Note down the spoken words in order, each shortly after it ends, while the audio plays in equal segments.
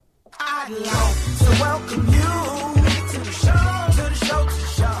I'd like to welcome you to the show, to the show, to the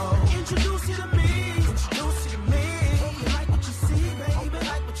show. Introduce you to me, introduce you to me. Hope you like what you see, baby,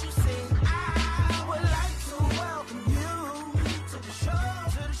 like what you see. I would like to welcome you to the show,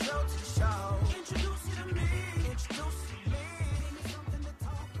 to the show, to the show. Introduce you to me, introduce you to me. Give me something to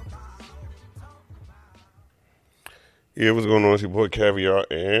talk about, Yeah, what's going on? It's your boy Caviar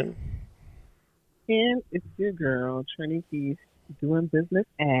and it's your girl, Trini Keith, doing business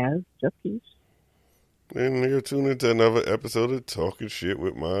as Just Keith. And you're tuning into another episode of Talking Shit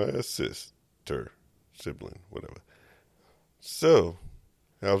with my sister, sibling, whatever. So,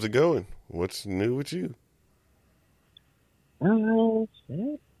 how's it going? What's new with you? Oh,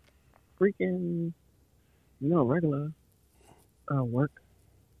 shit. Freaking, regular work,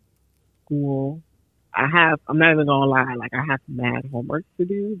 school. I'm not even gonna lie, I have mad homework to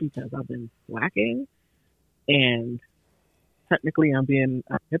do because I've been slacking, and technically I'm being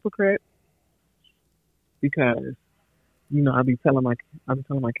a hypocrite because, I'll be telling my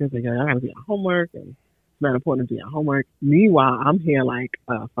kids, I gotta do homework, and it's not important to do homework. Meanwhile, I'm here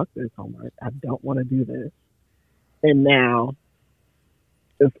fuck this homework. I don't want to do this. And now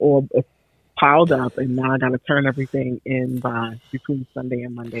it's piled up, and now I got to turn everything in by between Sunday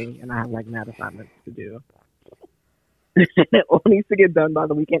and Monday, and I have mad assignments to do. It all needs to get done by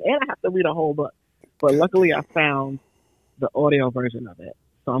the weekend, and I have to read a whole book. But luckily, I found the audio version of it,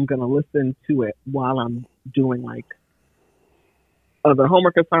 so I'm gonna listen to it while I'm doing other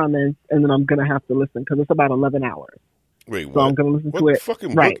homework assignments, and then I'm gonna have to listen because it's about 11 hours. Wait, what? So I'm gonna listen to it. What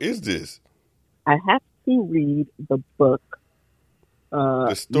fucking right. book is this? I have to read the book.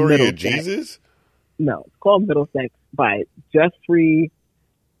 The Story of Jesus? No, it's called Middlesex by Jeffrey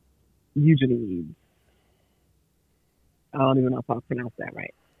Eugenides. I don't even know if I'll pronounce that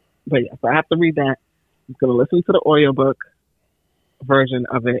right. But yeah, so I have to read that. I'm going to listen to the audiobook version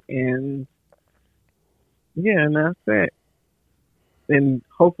of it, and and that's it. And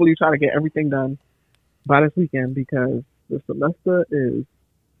hopefully try to get everything done by this weekend because the semester is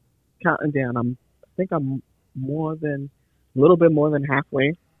counting down. I think I'm a little bit more than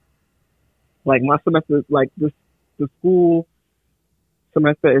halfway. My semester, the school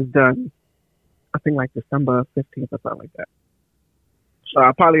semester is done, I think December 15th or something like that. So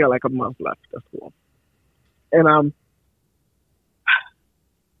I probably got a month left of school. And I'm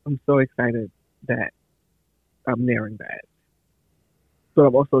so excited that I'm nearing that. But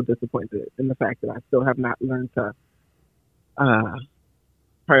I'm also disappointed in the fact that I still have not learned to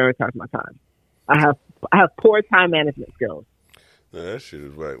prioritize my time. I have poor time management skills. No, that shit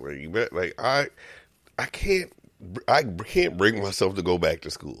is right. I can't bring myself to go back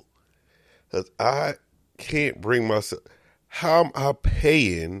to school because I can't bring myself. How am I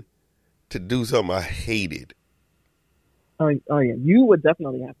paying to do something I hated? Oh yeah, you would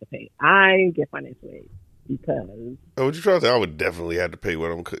definitely have to pay. I get financial aid because. Oh, what you trying to say? I would definitely have to pay.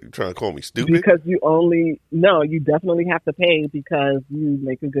 What I'm trying to call me stupid? Because you definitely have to pay because you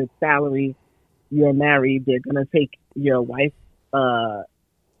make a good salary. You're married. They're gonna take your wife's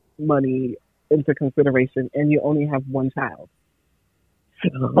money into consideration, and you only have one child.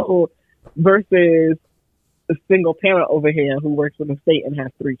 So, versus a single parent over here who works for the state and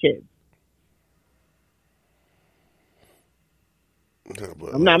has 3 kids.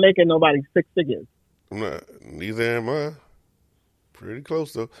 I'm not making nobody 6 figures. I'm not. Neither am I. Pretty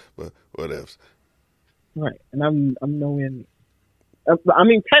close though, but what else? Right, and I'm nowhere near. I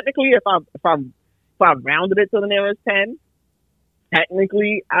mean, technically, if I rounded it to the nearest 10,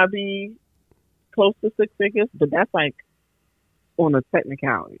 technically I'd be close to 6 figures, but that's on a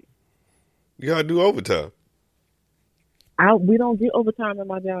technicality. You gotta do overtime. We don't get overtime in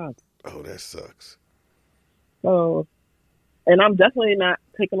my job. Oh, that sucks. So, and I'm definitely not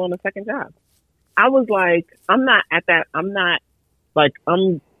taking on a second job. I was I'm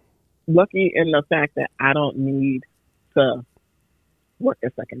lucky in the fact that I don't need to work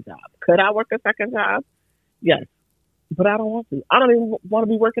a second job. Could I work a second job? Yes. But I don't want to. I don't even want to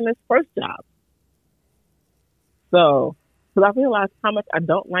be working this first job. So, because I realized how much I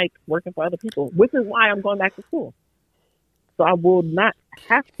don't like working for other people, which is why I'm going back to school. So I will not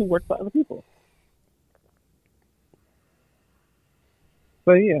have to work for other people.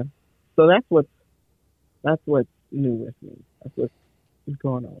 So yeah. So that's what's new with me. That's what's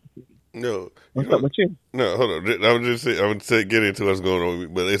going on with me. No. What's up with you? No, hold on. I would get into what's going on with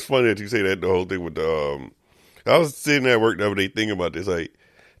me. But it's funny that you say that, the whole thing with the, I was sitting at work the other day thinking about this,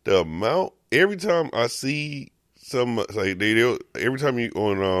 the amount, every time I see every time you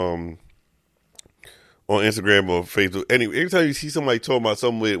on Instagram or Facebook, anyway, every time you see somebody talking about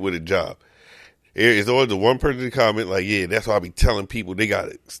something with a job, It's always the one person to comment like, yeah, that's why I be telling people they got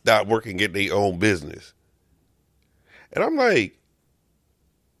to stop working and get their own business. And I'm like,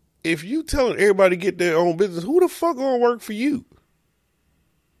 if you telling everybody to get their own business, who the fuck gonna work for you?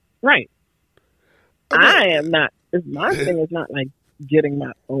 Right. I'm I like, am not. My thing is not like getting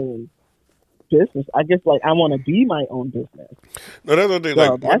my own business. I just like I want to be my own business. no, that's what they So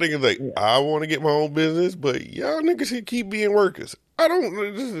like. My that's thing is like, yeah. I want to get my own business, but y'all niggas should keep being workers. I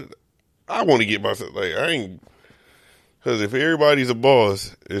don't. I want to get myself like I ain't. Because if everybody's a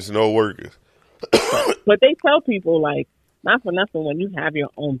boss, it's no workers. But they tell people like not for nothing when you have your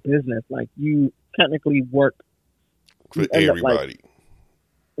own business, like you technically work For you end up like everybody.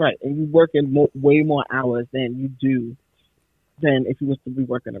 right, and you work in way more hours than you do than if you was to be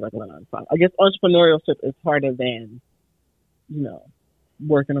working a regular 9 to 5. I guess entrepreneurship is harder than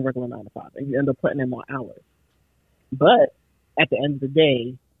working a regular 9 to 5, and you end up putting in more hours. But at the end of the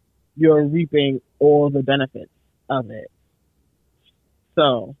day, you're reaping all the benefits of it.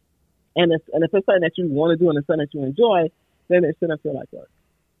 So, and if it's something that you want to do and it's something that you enjoy, then it shouldn't feel like work.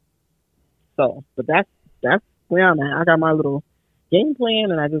 So, but that's where I'm at. I got my little game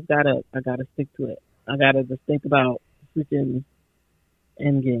plan, and I gotta stick to it. I gotta just think about freaking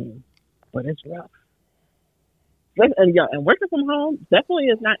end game, but it's rough. And working from home definitely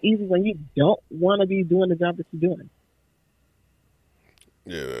is not easy when you don't want to be doing the job that you're doing.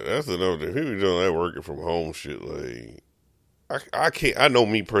 Yeah, that's another thing. People doing that working from home shit. Like, I can't. I know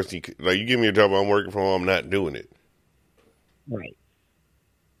me personally. Like, you give me a job, I'm working from home. I'm not doing it. Right.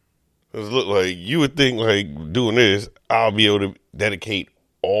 Cause look, like you would think, like doing this, I'll be able to dedicate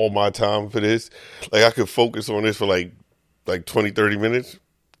all my time for this. Like, I could focus on this for like 20, 30 minutes.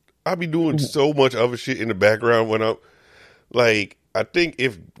 I'll be doing so much other shit in the background when I'm like. I think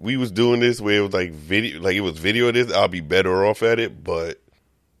if we was doing this where it was like video, like it was video of this, I'll be better off at it. But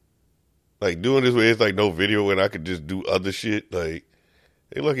like doing this where it's like no video and I could just do other shit. Like,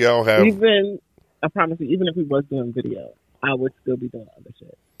 hey, look, y'all have. I promise you, even if we was doing video, I would still be doing other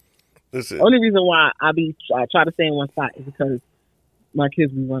shit. Listen, Only reason why I try to stay in one spot is because my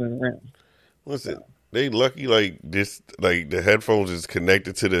kids be running around. listen. They lucky like this, like the headphones is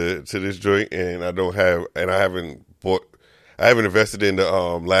connected to this joint, and I haven't invested in the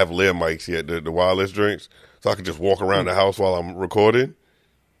lavalier mics yet, the wireless drinks, so I can just walk around the house while I'm recording.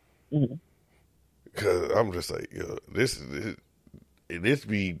 Mm-hmm. Cause I'm just like, yo, this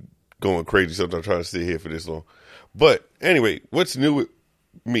be going crazy. Sometimes trying to sit here for this long. But anyway, what's new with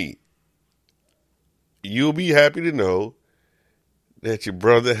me? You'll be happy to know that your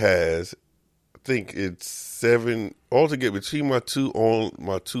brother has, I think it's 7 altogether between my two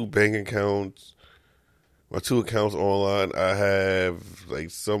bank accounts. My 2 accounts online, I have like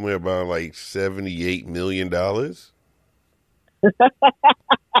somewhere about like $78 million.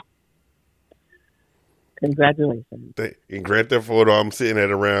 Congratulations. In Grand Theft Auto, I'm sitting at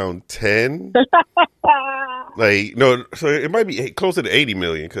around 10. Like, no, so it might be closer to 80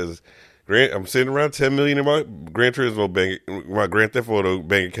 million because I'm sitting around 10 million in my Gran Turismo my Grand Theft Auto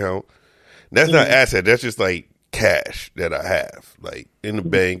bank account. That's not asset. That's just like cash that I have, like in the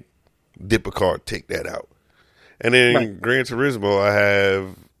bank. Dip a card, take that out. And then Gran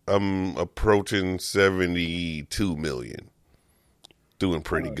Turismo, I'm approaching 72 million. Doing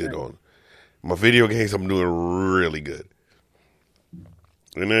pretty good on my video games. I'm doing really good.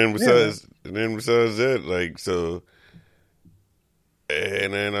 And then besides that, like so.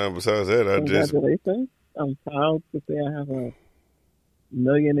 And then besides that, Congratulations! I'm proud to say I have a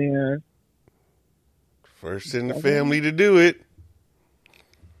millionaire. First in the family to do it.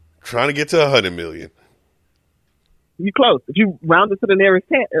 Trying to get to 100 million. You close. If you round it to the nearest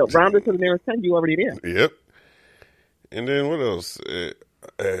 10, you already there. Yep. And then what else?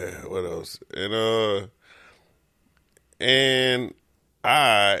 What else? And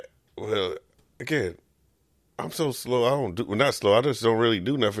again, I'm so slow. Not slow. I just don't really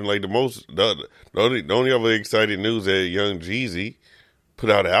do nothing. Like the only other exciting news that Young Jeezy put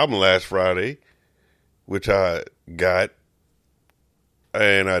out an album last Friday, which I got.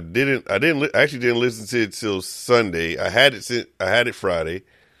 And I didn't listen to it till Sunday. I had it Friday,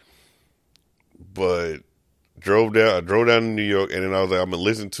 but I drove down to New York, and then I was like, I'm gonna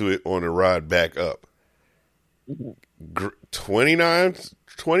listen to it on the ride back up. 29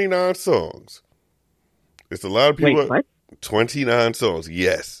 songs. It's a lot of people. Wait, what? 29 songs.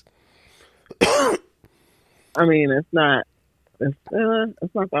 Yes. I mean, it's not that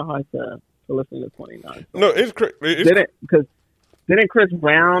hard to listen to 29 songs. No, it's because didn't Chris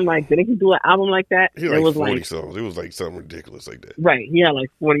Brown didn't he do an album like that? He had 40 songs. It was like something ridiculous like that. Right, he had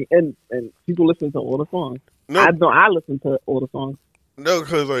 40, and people listen to all the songs. No, I listen to all the songs. No,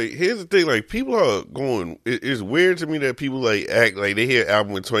 because like here's the thing, like people are going. It's weird to me that people like act like they hear an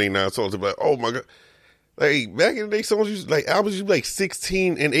album with 29 songs and be like, oh my god. Like back in the day, songs used like albums used to be like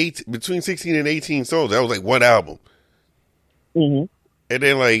 16 and 18, between 16 and 18 songs. That was like one album. Mm-hmm. And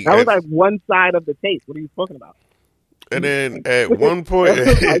then like That was like one side of the tape. What are you talking about? and then at one point,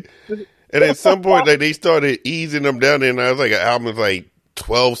 and at some point, like they started easing them down there, and I was like an album with like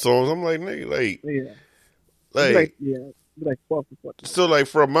 12 songs. I'm like, nigga, Yeah, like like 12 to 14. so like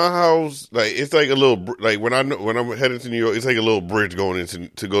from my house, like it's like a little like when I'm heading to New York, it's like a little bridge going into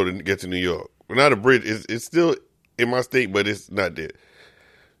to go to get to New York. Well, not a bridge. It's still in my state, but it's not there.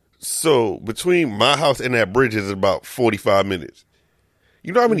 So between my house and that bridge is about 45 minutes.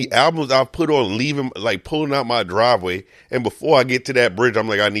 You know how many albums I've put on leaving, like pulling out my driveway, and before I get to that bridge, I'm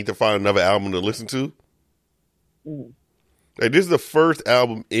like, I need to find another album to listen to. Mm. Like this is the first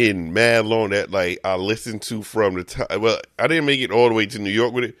album in mad long that like I listened to from the time. Well, I didn't make it all the way to New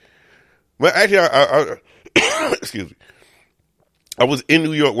York with it, but actually, I excuse me, I was in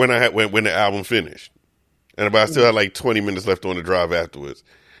New York when when the album finished, and I still had like 20 minutes left on the drive afterwards.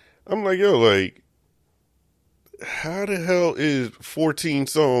 I'm like, yo, like, how the hell is 14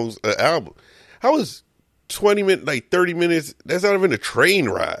 songs an album? How is 20 minutes, like 30 minutes? That's not even a train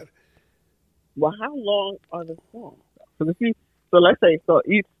ride. Well, how long are the songs? So let's say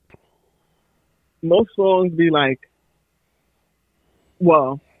most songs be like,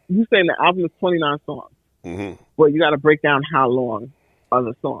 well, you saying the album is 29 songs. Mm-hmm. Well, you got to break down how long are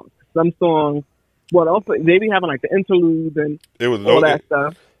the songs. Some songs, well, also they be having like the interludes and It was all that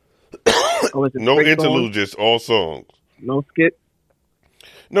stuff. Or is it no straight interlude, songs? just all songs. No skits.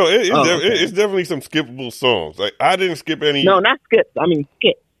 No, it's okay. it's definitely some skippable songs. Like I didn't skip any. No, not skits. I mean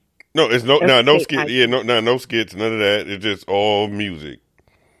skits. No, it's no S-K-I-T. skits. Yeah, no skits. None of that. It's just all music.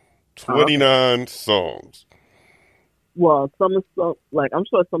 29 songs. Well, some of like I'm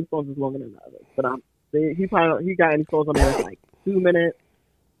sure some songs is longer than others, but he got any songs on there that's like 2 minutes.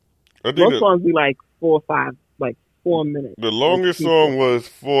 I think Most songs be like 4 or 5, like 4 minutes. the longest song was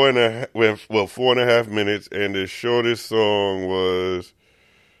 4.5 minutes, and the shortest song was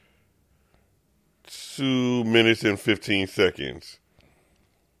 2 minutes and 15 seconds.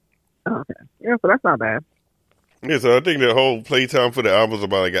 Okay, yeah, so that's not bad. Yeah, so I think the whole playtime for the album was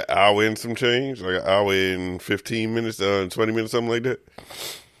about like an hour and some change, like an hour and 15 minutes, 20 minutes, something like that.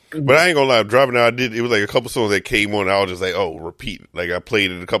 Mm-hmm. But I ain't gonna lie, driving out, it was like a couple songs that came on, and I was just like, oh, repeat. Like I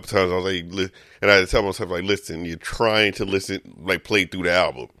played it a couple times, I was like, and I had to tell myself, like, listen, you're trying to listen, like play through the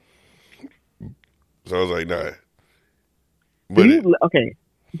album. So I was like, nah. But okay,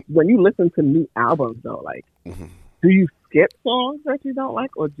 when you listen to new albums though, like, mm-hmm. do you skip songs that you don't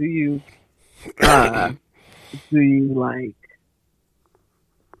like, or do you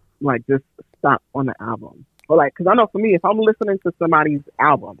like just stop on the album? Or like, because I know for me, if I'm listening to somebody's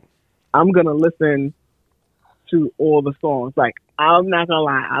album, I'm gonna listen to all the songs. Like, I'm not gonna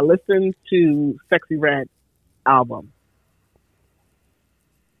lie, I listened to Sexy Red album,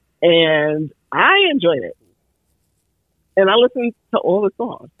 and I enjoyed it. And I listened to all the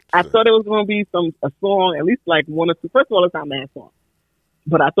songs. I thought it was going to be a song, at least like one or two. First of all, it's not mad songs,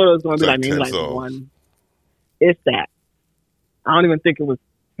 but I thought it was going to be like maybe like songs. one. It's that. I don't even think it was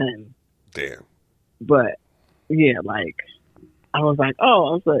 10. Damn. But yeah, like I was like,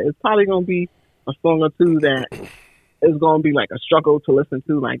 oh, it's probably going to be a song or two that is going to be like a struggle to listen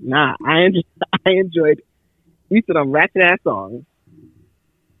to. Like, nah, I enjoyed each of them ratchet ass songs.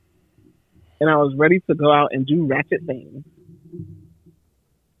 And I was ready to go out and do ratchet things.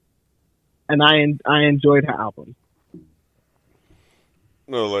 And I enjoyed her album.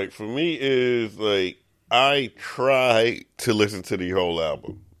 No, like for me is like I try to listen to the whole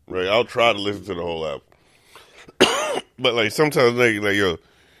album. Right? I'll try to listen to the whole album. But like sometimes like yo,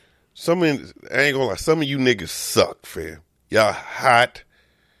 I ain't gonna lie, some of you niggas suck, fam. Y'all hot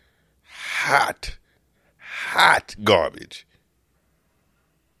garbage.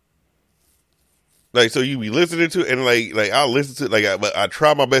 Like, so you be listening to it, and like I'll listen to it, but I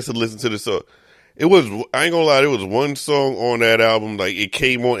try my best to listen to the song. I ain't gonna lie, there was one song on that album, like it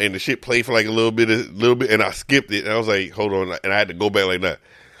came on and the shit played for like a little bit, and I skipped it, and I was like, hold on, and I had to go back like that.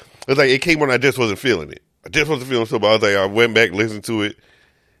 It's like it came on, I just wasn't feeling it. I just wasn't feeling it, but I was like, I went back, listened to it,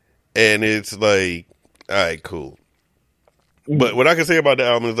 and it's like, all right, cool. Mm-hmm. But what I can say about the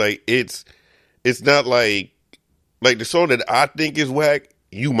album is like it's not like the song that I think is whack,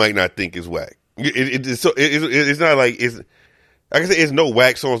 you might not think is whack. It's not like it's. I can say it's no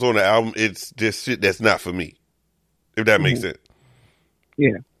whack songs on the album. It's just shit that's not for me. If that makes sense.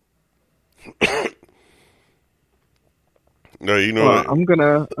 Yeah. No, you know. Well, I'm going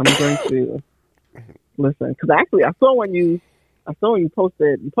to listen because actually I saw when you I saw you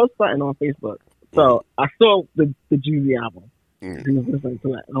posted something on Facebook. So I saw the Jeezy album. Mm. He was listening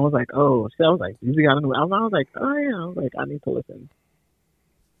to it, and I was like, "Oh shit!" I was like, "Jeezy got a new album." I was like, "Oh yeah." I was like, "I need to listen."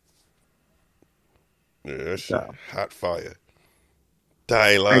 Yeah, that shit So hot fire.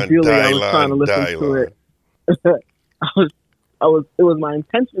 Dylan, ideally, I was trying to listen to Dylan. it. It was my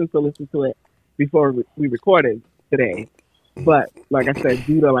intention to listen to it before we recorded today, but like I said,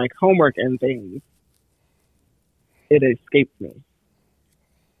 due to like homework and things, it escaped me.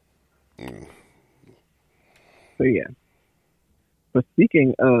 So yeah. But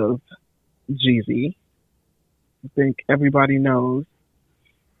speaking of Jeezy, I think everybody knows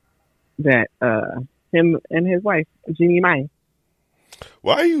that him and his wife, Jeannie Mai,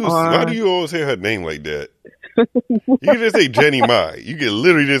 Why do you always say her name like that? You can just say Jenny Mai. You can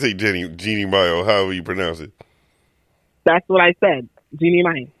literally just say Jeannie Mai, or however you pronounce it. that's what I said, Jeannie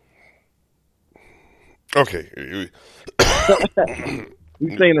Mai. Okay.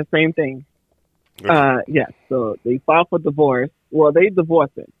 You're saying the same thing. Yes. So they filed for divorce. Well, they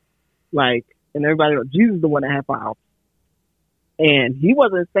divorced him. Like, and everybody knows Jesus is the one that had filed. And he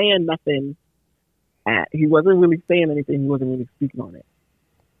wasn't saying nothing. He wasn't really saying anything. He wasn't really speaking on it.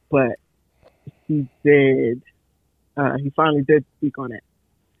 But he did. He finally did speak on it.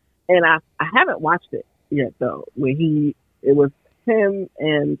 And I haven't watched it yet though. Where it was him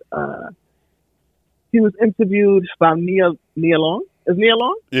and he was interviewed by Nia Long. Is Nia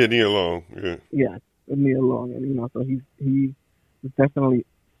Long? Yeah, Nia Long. Yeah. Yeah, Nia Long, and so he was definitely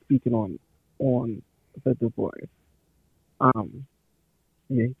speaking on the divorce. Yeah,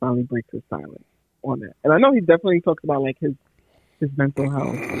 he finally breaks his silence on that, and I know he definitely talks about like his mental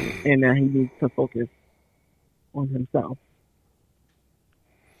health and that he needs to focus on himself.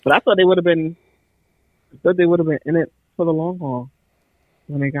 But I thought they would have been in it for the long haul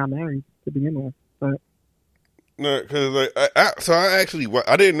when they got married to begin with, but. No, because like I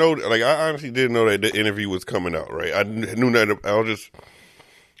didn't know, like I honestly didn't know that the interview was coming out. Right, I knew that. I was just,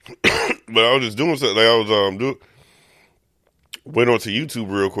 but I was just doing something. Like I was went onto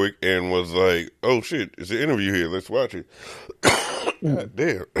YouTube real quick and was like, "Oh shit, it's an interview here. Let's watch it." God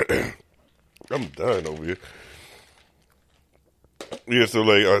damn, I'm dying over here. Yeah, so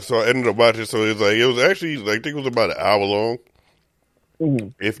like, so I ended up watching. So it was actually like, I think it was about an hour long. Mm-hmm.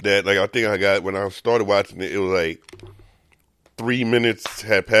 If that, like, I think I got, when I started watching it, it was like 3 minutes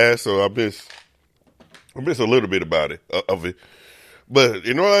had passed, so I missed a little bit about it, of it. But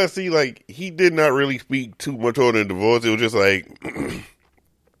in all honesty, like, he did not really speak too much on the divorce. It was just like, it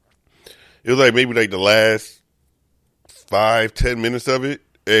was like maybe like the last 5-10 minutes of it.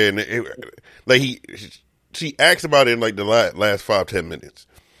 And she asked about it in like the last 5-10 minutes.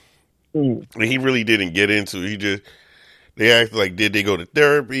 And he really didn't get into it. They asked, like, did they go to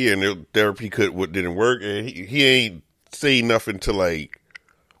therapy? And the therapy didn't work. And he ain't say nothing to, like,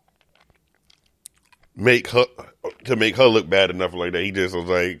 make her look bad enough like that. He just was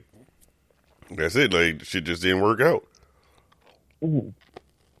like, that's it. Like, shit just didn't work out. Mm-hmm.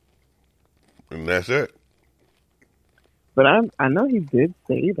 And that's it. But I know he did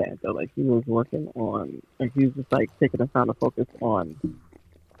say that, though. Like, he was working on, like, he was just, like, taking the time to focus on him.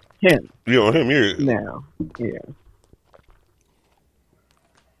 Yeah, on him, yeah. Now, yeah.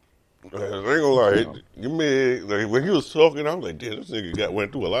 I ain't gonna lie, give me, like, when he was talking, I was like, damn, this nigga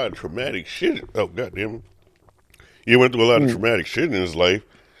went through a lot of traumatic shit. Oh, goddamn. He went through a lot of traumatic shit in his life.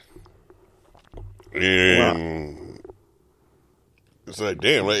 And it's like,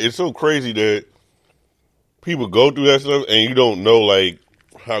 damn, like, it's so crazy that people go through that stuff and you don't know, like,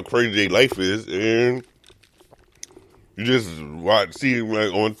 how crazy their life is. And you just see him,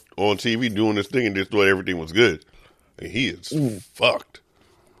 like, on TV doing this thing and just thought everything was good. And he is fucked.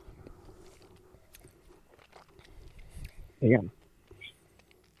 Yeah.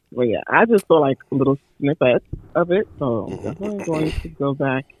 Well, yeah, I just saw like little snippets of it, so I'm definitely going to go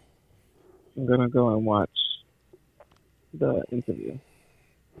back. I'm gonna go and watch the interview.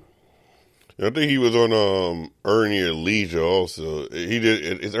 I think he was on Ernie Elijah also. He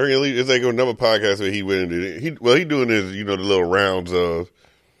did. It's Ernie Elijah. It's like another podcast where he went and did it. He doing his, the little rounds of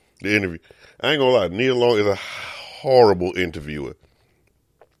the interview. I ain't gonna lie, Nia Long is a horrible interviewer.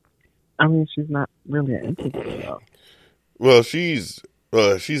 I mean, she's not really an interviewer though. Well, she's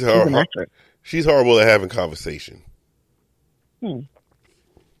an actress. She's horrible at having conversation.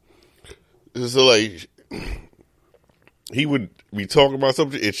 So like, he would be talking about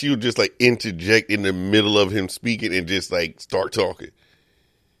something, and she would just like interject in the middle of him speaking and just like start talking.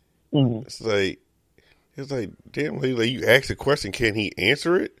 It's like, damn, like you ask a question, can he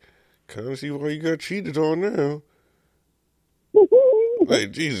answer it? Kind of see why you got cheated on now.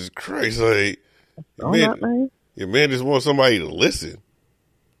 Like, Jesus Christ, like, Oh, not nice. Your man just wants somebody to listen.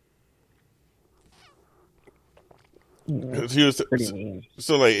 Yeah, He was pretty mean.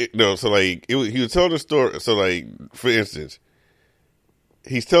 so like no, so like he was telling the story. So like for instance,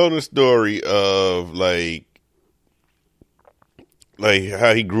 he's telling the story of like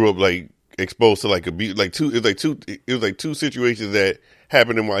how he grew up, like exposed to like abuse, like it was like two situations that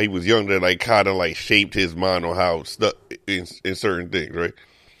happened to him while he was young that like kind of like shaped his mind on how stuff in certain things, right?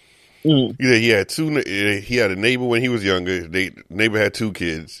 Mm. He had he had a neighbor when he was younger. Neighbor had two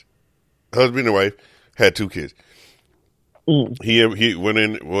kids, husband and wife had two kids. Mm. He went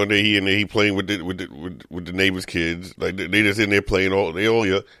in one day. He playing with the neighbor's kids. Like they just in there playing all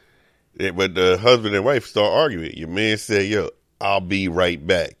young. But the husband and wife start arguing. Your man said, "Yo, I'll be right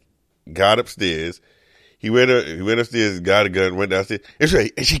back." Got upstairs. He went upstairs, got a gun, went downstairs. It's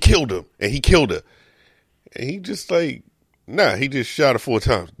right, and she killed him, and he killed her. And he just like, nah. He just shot her 4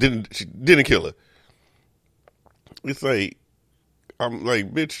 times. Didn't kill her. It's like, I'm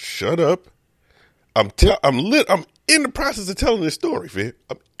like, bitch, shut up. I'm in the process of telling this story, fam.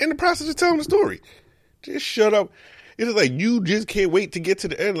 I'm in the process of telling the story. Just shut up. It's like you just can't wait to get to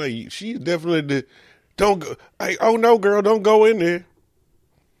the end. Like she's definitely don't go. Like, oh no, girl, don't go in there.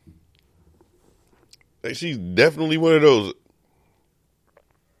 Like she's definitely one of those.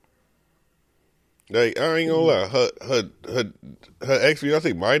 Like I ain't gonna lie, her ex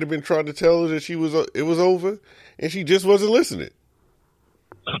fiance might have been trying to tell her that it was over, and she just wasn't listening.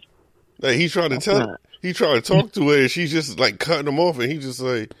 Like he's trying to talk to her, and she's just like cutting him off, and he's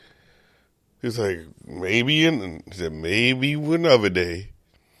like maybe, and he said maybe another day.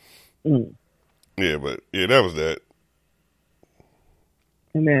 Mm. Yeah, but yeah, that was that.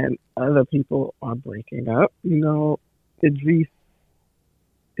 And then other people are breaking up. You know,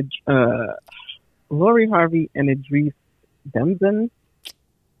 Lori Harvey and Idris Damson.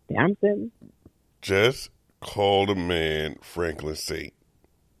 Just call the man Franklin Saint.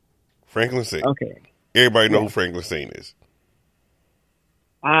 Franklin Saint. Okay. Everybody know who Franklin Saint is.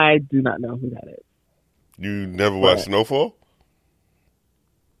 I do not know who that is. You never watched Snowfall?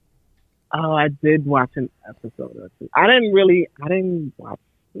 Oh, I did watch an episode or two. I didn't watch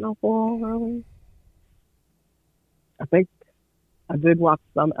Snowfall really. I think I did watch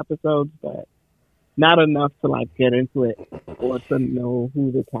some episodes, but not enough to like get into it or to know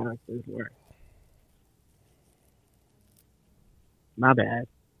who the characters were. My bad.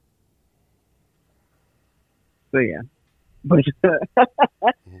 So yeah, but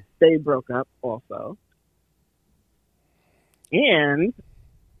they broke up also, and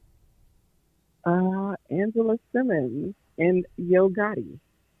Angela Simmons and Yo Gotti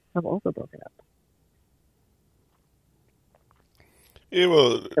have also broken up. Yeah,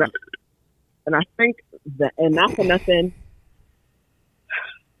 well, and I think that, and not for nothing,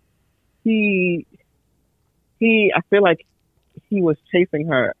 I feel like he was chasing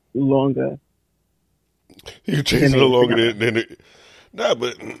her longer. You chasing her longer than it. Nah,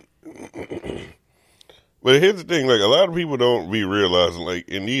 but here's the thing: like a lot of people don't be realizing, like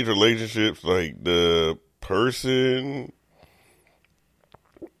in these relationships, like the person,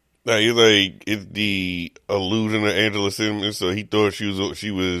 like it's the illusion of Angela Simmons. So he thought she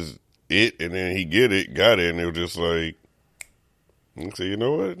was it, and then he got it, and it was just like, so you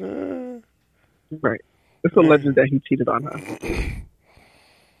know what? Right. It's alleged that he cheated on her.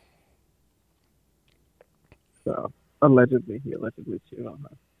 So he allegedly cheated on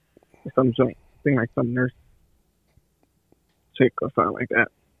her. Some joint thing, like some nurse chick or something like that.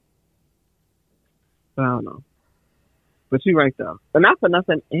 I don't know. But you're right though. But not for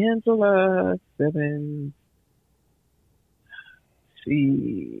nothing, Angela Simmons,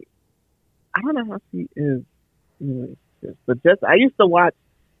 I don't know how she is in relationships, but just I used to watch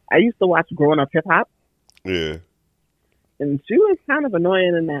Growing Up Hip Hop. Yeah. And she was kind of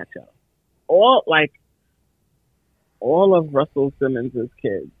annoying in that show. All of Russell Simmons'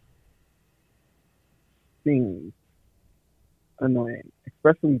 kids seemed annoying,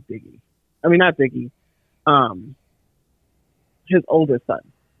 especially Biggie. I mean, not Biggie. His oldest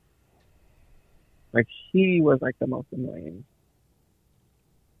son. Like, he was, like, the most annoying.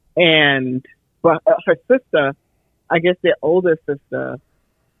 But her sister, I guess their older sister,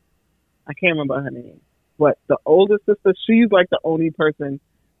 I can't remember her name. But the older sister, she's, like, the only person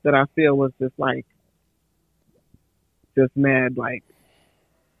that I feel was just, like, just mad, like.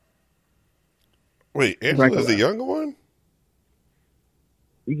 Wait, Angela's the younger one?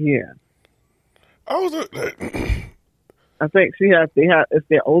 Yeah. I was. I think it's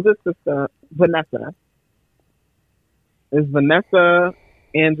their oldest sister, Vanessa. It's Vanessa,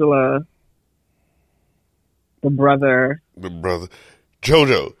 Angela, the brother.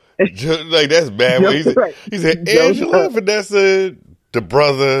 JoJo. Like, that's bad. Right. He said JoJo. Angela, Vanessa, the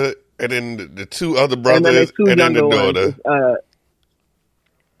brother, and then the two other And then brothers, the two and then the younger daughter. ones.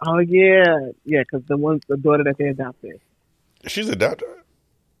 Oh yeah, because the daughter that they adopted. She's adopted?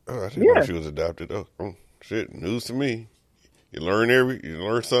 Oh, I didn't know she was adopted. Oh, shit. News to me. You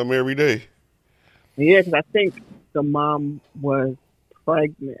learn something every day. Yeah, because I think the mom was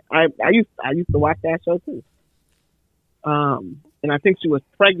pregnant. I used to watch that show too. And I think she was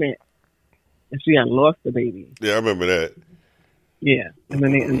pregnant, and she had lost the baby. Yeah, I remember that. Yeah, and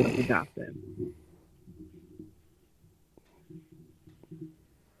then they ended up adopting.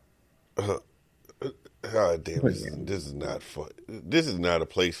 God damn, this is not fun. This is not a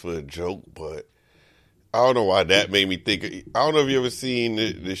place for a joke, but I don't know why that made me think. I don't know if you ever seen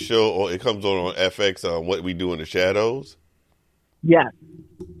the show, or it comes on FX on What We Do in the Shadows. Yes.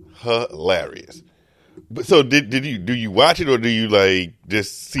 Hilarious. But so do you watch it, or do you like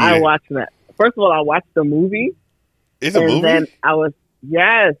just see I it? watched that. First of all, I watched the movie. It's a movie? Then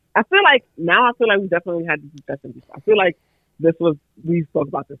yes. I feel like we definitely had this discussion before. I feel like we spoke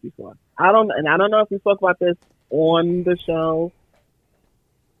about this before. I don't know if we spoke about this on the show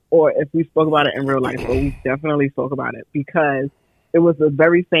or if we spoke about it in real life, but we definitely spoke about it because it was the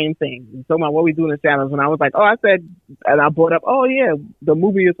very same thing. We talking about What We Do in the Shadows, and I was like, I said, and I brought up, oh yeah, the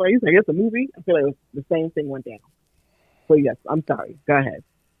movie is right. He's like, it's a movie. I feel like it was the same thing went down. So yes, I'm sorry. Go ahead.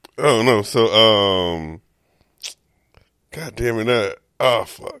 Oh no, so God damn it, oh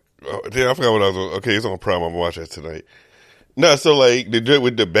fuck. Oh, damn, I forgot what I was on. Okay, it's on Prime. I'm gonna watch that tonight. No, so like the joke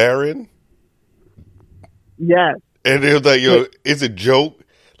with the Baron. Yes. And it was like, yo, it's a joke.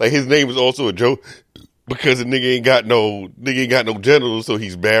 Like his name is also a joke because the nigga ain't got no genitals, so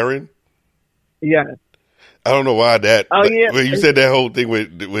he's barren. Yes. I don't know why that. Oh like, yeah. When you said that whole thing with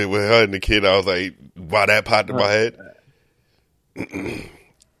her and the kid, I was like, why that popped in my head?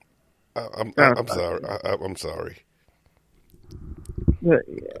 I'm sorry. I'm sorry. But,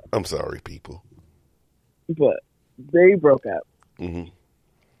 yeah. I'm sorry, people. But they broke up. Mm-hmm.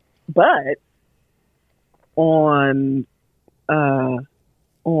 But on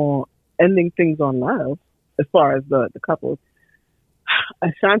ending things on love, as far as the couples,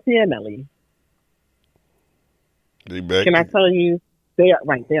 Ashanti and Nelly. They back. Can I tell you, they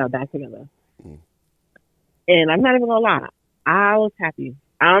are back together. Mm. And I'm not even gonna lie, I was happy.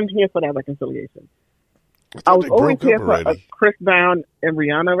 I'm here for that reconciliation. I was always here for a Chris Brown and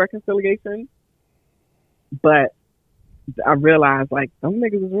Rihanna reconciliation, but I realized like them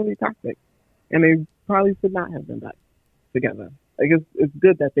niggas is really toxic, and they probably should not have been back together. Like it's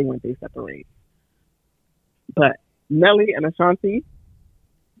good that they went they separate, but Nelly and Ashanti,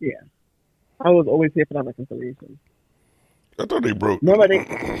 yeah, I was always here for that reconciliation. I thought they broke. Nobody.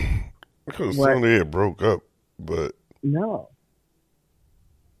 I could have sworn they had broke up, but No.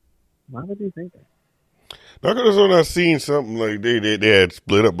 Why would you think that? I could have sworn I seen something like they had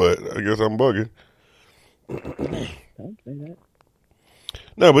split up, but I guess I'm bugging. Don't say that.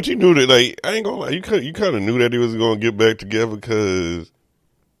 No, but you knew that. Like I ain't gonna lie, you kind of knew that they was gonna get back together because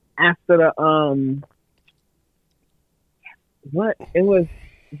After the what was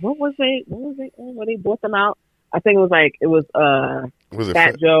they when they bought them out? I think it was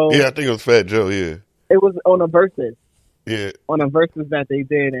Fat Joe. Yeah, I think it was Fat Joe. Yeah, it was on a Versus. Yeah, on a Versus that they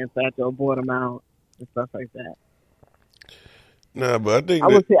did, and Fat Joe bought them out and stuff like that. Nah, but I think I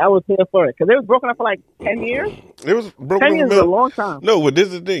was here for it because they was broken up for like 10 years. It was broken 10 years is a long time. No, but this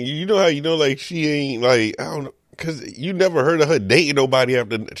is the thing. You know how like she ain't like I don't know because you never heard of her dating nobody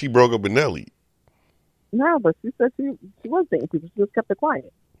after she broke up with Nelly. No, but she said she was dating people. She just kept it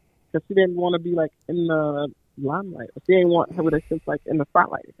quiet because she didn't want to be like in the limelight. She didn't want her relationships like in the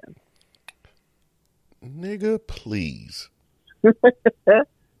spotlight again. Nigga, please.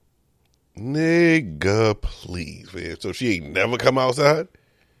 Nigga, please, man. So she ain't never come outside?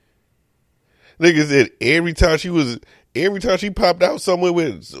 Nigga said every time she popped out somewhere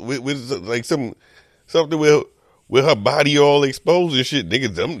with like something with her body all exposed and shit,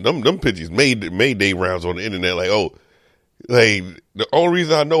 niggas, them pictures made they rounds on the internet like, oh, like the only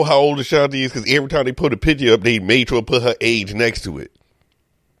reason I know how old Ashanti is because every time they put a picture up, they made sure to put her age next to it.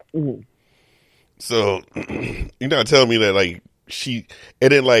 Mm-hmm. So you're not telling me that like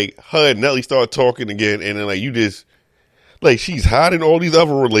and then like her and Nelly start talking again, and then like you just like she's hiding all these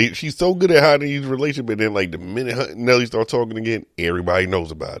other relationships. She's so good at hiding these relationships, but then like the minute her and Nelly start talking again, everybody knows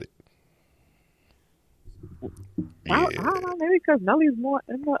about it. Yeah. I don't know, maybe because Nelly's more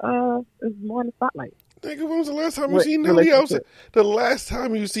in the spotlight. Nigga, when was the last time you seen Nelly outside? The last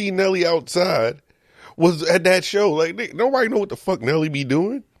time you seen Nelly outside was at that show. Like nobody know what the fuck Nelly be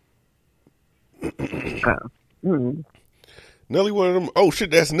doing. Mm-hmm. Nelly one of them. Oh shit,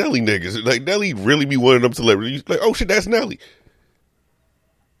 that's Nelly niggas. Like Nelly really be one of them celebrities. Like oh shit, that's Nelly.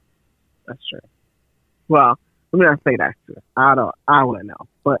 That's true. Well, let me not say that's true. I wouldn't know,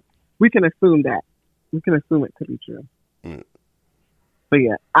 but we can assume that. We can assume it to be true. Mm. But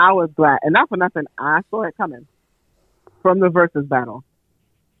yeah, I was glad, and not for nothing. I saw it coming from the versus battle.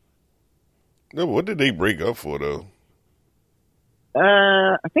 No, what did they break up for though?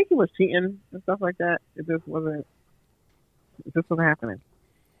 I think he was cheating and stuff like that. It just wasn't happening.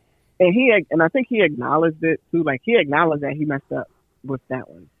 And I think he acknowledged it too. Like he acknowledged that he messed up with that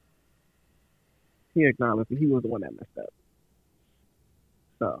one. He acknowledged that he was the one that messed up.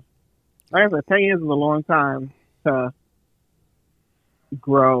 So, like I said, 10 years is a long time to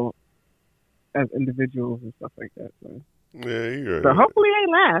grow as individuals and stuff like that. So, Yeah, you're right. so hopefully they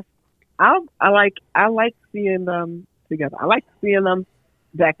last. I like seeing them together. I like seeing them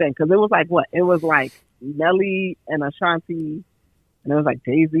back then because it was like what? It was like Nelly and Ashanti, and it was like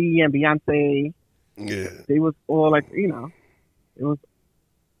Jay-Z and Beyonce. Yeah. They was all like they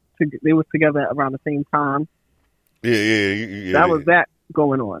was together around the same time. Yeah. That was that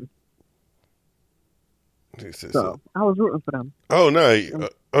going on. So. So I was rooting for them. Oh no,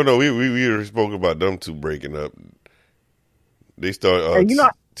 we already spoke about them two breaking up. They start And you know,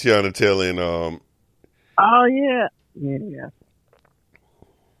 Tiana Taylor and oh yeah.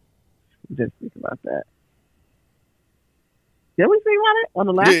 Just think about that. Did we speak about it on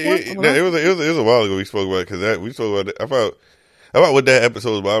the last one? It was a while ago we spoke about it because we spoke about it. I forgot what that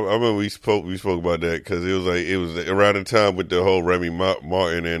episode was about. I remember we spoke about that because it was around the time with the whole Remy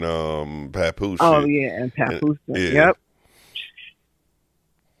Martin and Papoose. Oh shit. yeah, and Papoose. Yeah.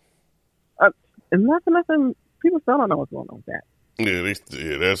 Yep. And nothing. People still don't know what's going on with that. Yeah,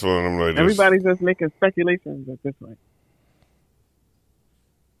 that's one. I'm like, everybody's just making speculations at this point.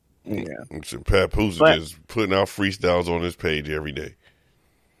 Yeah. Papoose is just putting out freestyles on his page every day.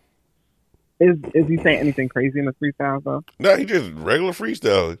 Is he saying anything crazy in the freestyle though? No, he just regular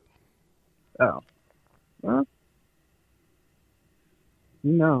freestyling. Oh. Well,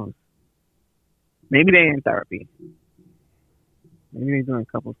 who knows? Maybe they in therapy. Maybe they're doing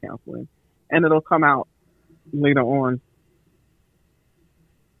couples counseling. And it'll come out later on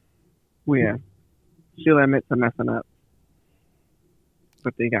where she'll admit to messing up.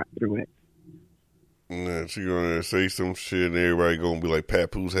 But they got through it. Yeah, she gonna say some shit and everybody gonna be like,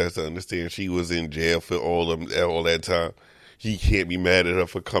 Papoose has to understand she was in jail for all that time. He can't be mad at her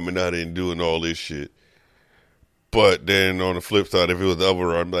for coming out and doing all this shit. But then on the flip side, if it was the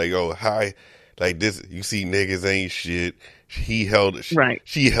other, I'm like, oh, hi, like this, you see niggas ain't shit. She held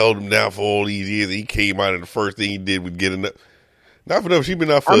him down for all these years. And he came out and the first thing he did was get enough. Not for them. She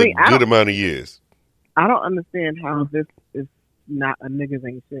been out for a good amount of years. I don't understand how this is not a niggas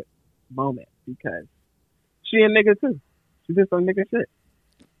ain't shit moment because she a nigga too. She did some nigga shit.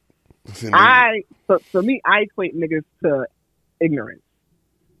 For me, I equate niggas to ignorance.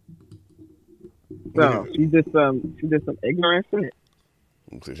 So she did some ignorant shit.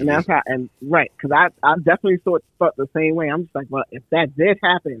 And that's how, because I definitely thought the same way. I'm just like, well, if that did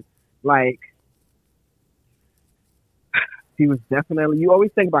happen, like, he was definitely, you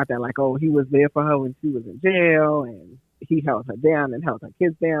always think about that, like, oh, he was there for her when she was in jail, and he held her down and held her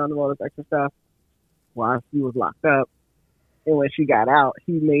kids down and all this extra stuff while she was locked up. And when she got out,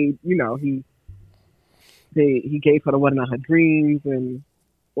 he made, he gave her the wedding of her dreams and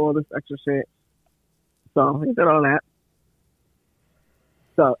all this extra shit. So he did all that.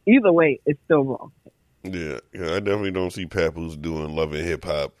 So either way, it's still wrong. Yeah, I definitely don't see Papoose doing Love and Hip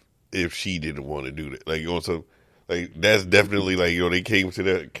Hop if she didn't want to do that. Like, also, like that's definitely like they came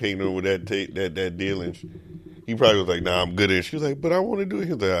over with that deal, and he probably was like, "Nah, I'm good." And she was like, "But I want to do it."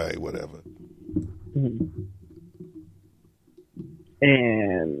 He was like, "All right, whatever." Mm-hmm.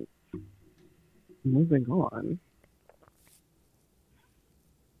 And moving on,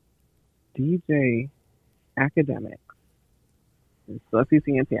 DJ Academics. Saucy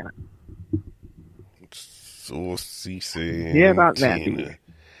Santana. Saucy Santana. Yeah, about that.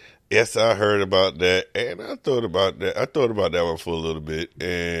 Yes, I heard about that, and I thought about that. I thought about that one for a little bit,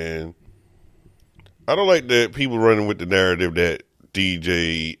 and I don't like that people running with the narrative that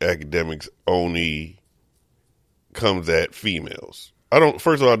DJ Academics only comes at females.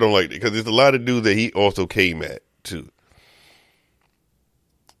 First of all, I don't like it because there's a lot of dudes that he also came at too.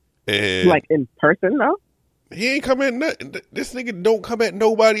 And like in person, though. He ain't come at nothing. This nigga don't come at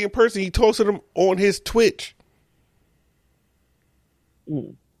nobody in person. He talks to them on his Twitch.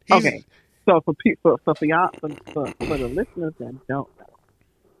 Okay, so for y'all, for the listeners that don't know,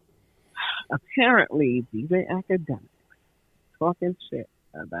 apparently DJ Academics talking shit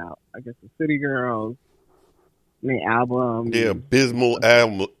about, I guess, the City Girls the album. Their abysmal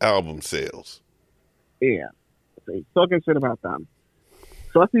album sales. Yeah. So he's talking shit about them.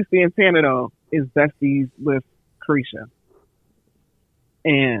 Saucy Santana, though, is besties with Carisha.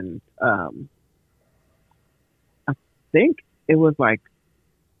 And I think it was like,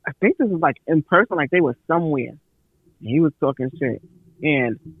 I think this was like in person, like they were somewhere. And he was talking shit.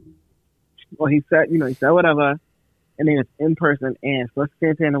 And, well, he said whatever. And then it's in person. And Saucy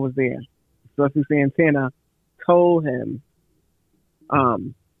Santana was there. Saucy Santana told him,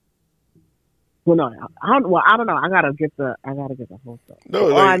 well, no, I don't know. I gotta get the whole stuff.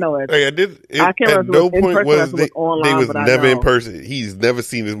 No, all I know is I can't remember at no if it was in point person or was if it was online, they was but I never in know. person. He's never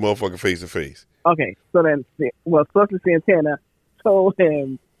seen this motherfucker face to face. Okay, so then, well, Saucy Santana told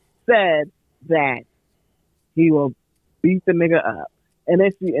him, said that he will beat the nigga up, and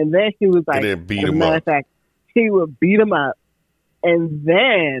then he was like, And then beat as a him matter up. of fact, he will beat him up, and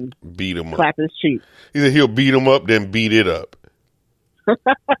then Beat him up. clap his cheek. He said he'll beat him up, then beat it up.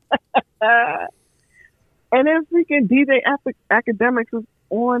 And then freaking DJ Academics was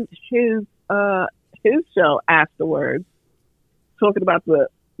on his show afterwards, talking about the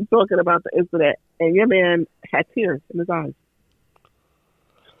incident, and your man had tears in his eyes.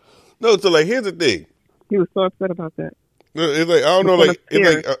 No, so like here's the thing. He was so upset about that. No, it's like I don't know, Full like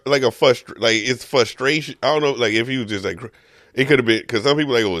of it's like it's frustration. I don't know, like if he was just like it could have been because some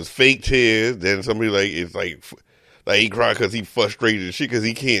people like it was fake tears. Then some people like it's like he cried because he frustrated and shit because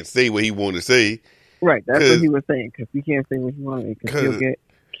he can't say what he wanted to say. Right, that's 'Cause- what he was saying, because he can't say what he wanted, because he'll get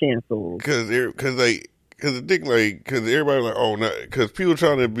canceled. Because the thing like because everybody like oh no because people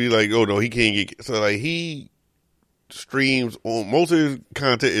trying to be like oh no he can't get so like he streams on most of his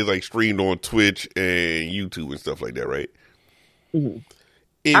content is like streamed on Twitch and YouTube and stuff like that, right?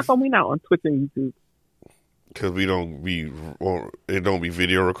 Mm-hmm. How come we not on Twitch and YouTube? Because it don't be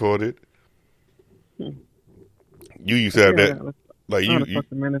video recorded. You used to have that. Like I you talk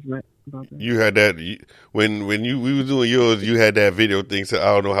to management about that. you had that when we was doing yours. You had that video thing. So I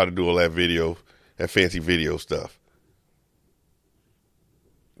don't know how to do all that fancy video stuff.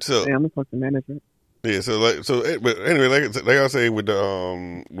 So Yeah, I'm gonna talk to management. yeah, but anyway, like I was saying with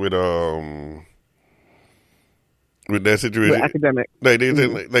that situation, With Academic. like they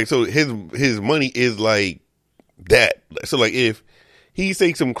said, like so his money is like that. So like if he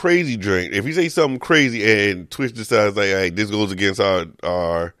say some crazy drink, if he say something crazy and Twitch decides like, hey, this goes against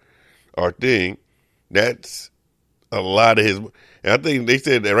our thing, that's a lot of his. And I think they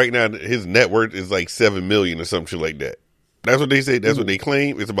said that right now his net worth is like $7 million or some shit like that. That's what they say. That's what they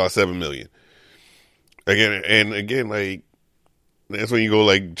claim. It's about $7 million. Again, like that's when you go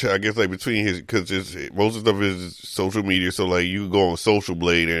like I guess like between his because most of the stuff is social media. So like you go on Social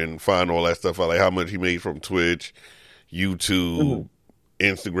Blade and find all that stuff out, like how much he made from Twitch, YouTube,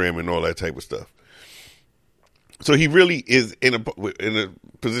 Instagram, and all that type of stuff. So he really is in a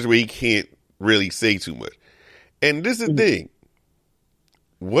position where he can't really say too much. And this is the thing.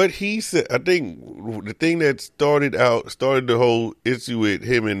 What he said, I think the thing that started the whole issue with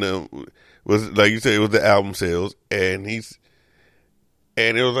him and was like you said, it was the album sales, and it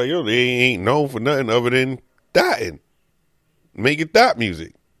was like, yo, they ain't known for nothing other than dotting, making dot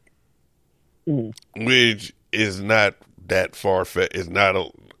music, which is not that far fetched. It's not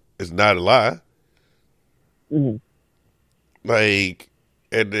a lie. Like,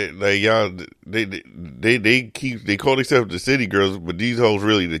 and like y'all, they call themselves the city girls, but these hoes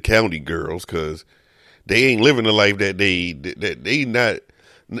really the county girls because they ain't living the life that they not.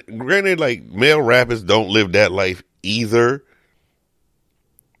 Granted, like male rappers don't live that life either,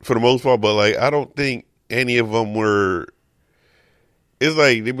 for the most part. But like, I don't think any of them were. It's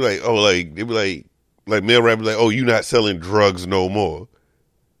like they be like, oh, like they be like male rappers like, oh, you not selling drugs no more.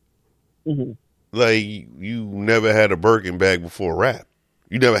 Like you never had a Birkin bag before rap.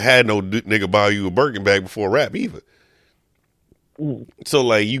 You never had no nigga buy you a Birkin bag before rap either. So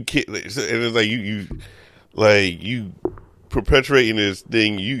like you can't, and it's like you perpetuating this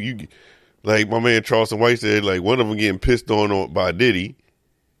thing. You like my man Charleston White said, like one of them getting pissed on by Diddy,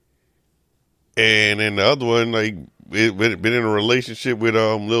 and then the other one like been in a relationship with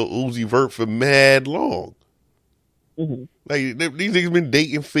Lil Uzi Vert for mad long. Like these niggas been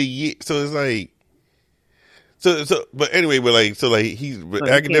dating for years, so it's like. So, but anyway, he's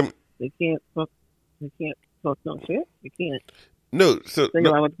academic. They can't talk no shit. They can't. No, so Think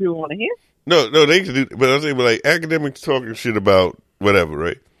about what people want to hear. no, they can do. But I'm saying, but like academics talking shit about whatever,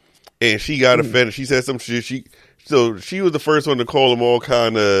 right? And she got offended. She said some shit. She was the first one to call them all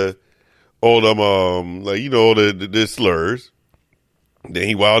kind of all them like all the slurs. Then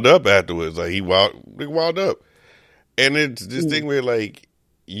he wound up afterwards. Like he wound up, and it's this thing where like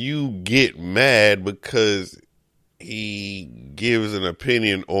you get mad because he gives an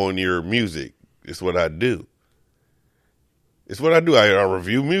opinion on your music. It's what I do. It's what I do. I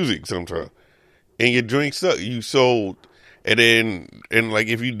review music sometimes. And your drink suck. You sold, and like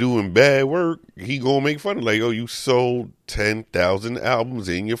if you doing bad work, he gonna make fun of like, oh, you sold 10,000 albums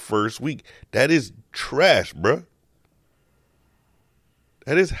in your first week. That is trash, bruh.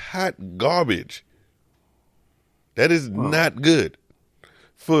 That is hot garbage. That is not good.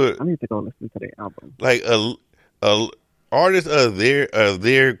 I need to go listen to the album. Like a artists of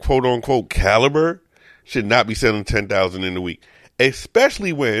their quote unquote caliber should not be selling 10,000 in a week,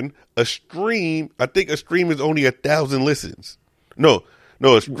 especially when I think a stream is only 1,000 listens. No,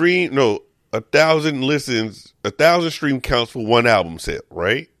 1,000 listens, 1,000 stream counts for one album sale,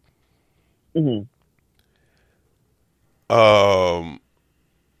 right? Mm-hmm.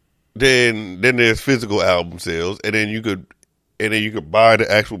 Then there's physical album sales, and then you could buy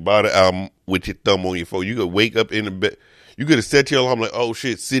the album with your thumb on your phone. You could wake up in the bed. You could have set your alarm like, oh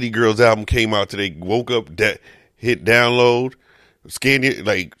shit, City Girls album came out today. Woke up, hit download, scan it,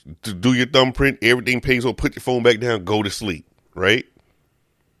 like to do your thumbprint. Everything pays so put your phone back down, go to sleep. Right?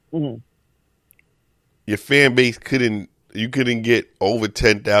 Mm-hmm. Your fan base couldn't get over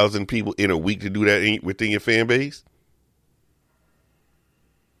 10,000 people in a week to do that within your fan base.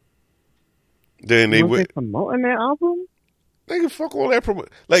 Then they was they promoting their album? They can fuck all that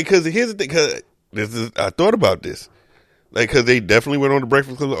promote. Like, cause here's the thing. I thought about this. Like, cause they definitely went on the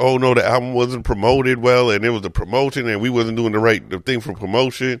Breakfast Club. Oh no, the album wasn't promoted well, and it was a promotion, and we wasn't doing the thing for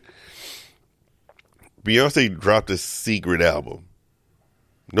promotion. Beyonce dropped a secret album.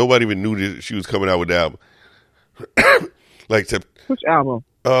 Nobody even knew that she was coming out with the album. Which album?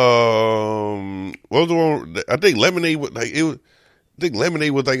 What was the one? I think Lemonade was like it was. I think Lemonade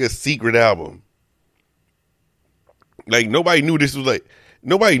was like a secret album. Like nobody knew this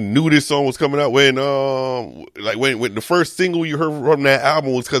song was coming out when when the first single you heard from that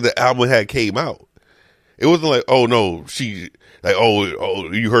album was because the album had came out. It wasn't like, oh no, you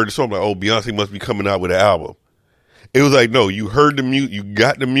heard the song, like, oh, Beyonce must be coming out with an album. It was like, no, you heard the music, you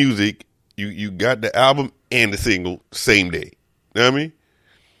got the music, you got the album and the single same day. You know what I mean?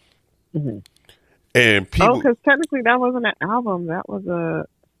 Mm-hmm. And people, because technically that wasn't an album. That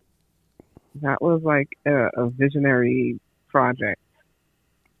was like a visionary project.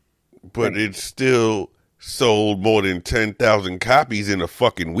 But it still sold more than 10,000 copies in a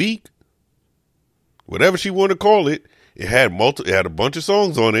fucking week. Whatever she want to call it, it had a bunch of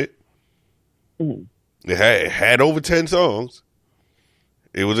songs on it. Mm-hmm. It had over 10 songs.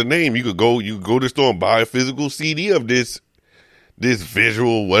 It was a name. You could go to the store and buy a physical CD of this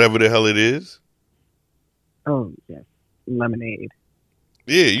visual, whatever the hell it is. Oh yes, Lemonade.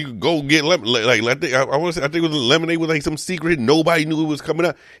 Yeah, you could go get Lemonade. I think it was Lemonade was like some secret. Nobody knew it was coming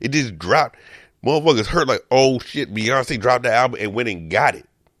out. It just dropped. Motherfuckers heard like, oh shit, Beyonce dropped the album and went and got it.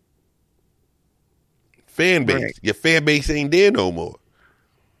 Fan base. Right. Your fan base ain't there no more.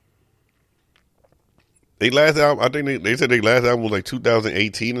 They last album, I think they said their last album was like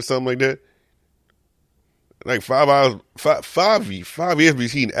 2018 or something like that. Like 5 years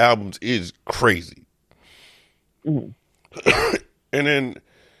between albums is crazy. Mm-hmm. and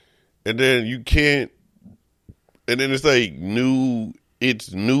then you can't, and then it's like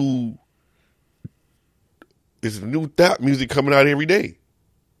it's new thought music coming out every day.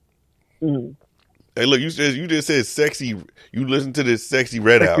 Mm-hmm. Hey, look, you just said sexy. You listen to this Sexy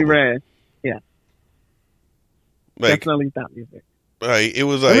Red album. Sexy Red, yeah, like, definitely thought music. Like it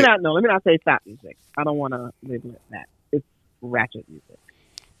was like let me not say thought music. I don't want to label it that. It's ratchet music.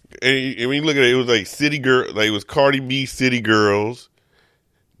 And when you look at it, it was like City Girl, like it was Cardi B, City Girls.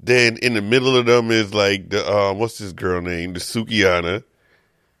 Then in the middle of them is like the what's this girl name? The Sukihana.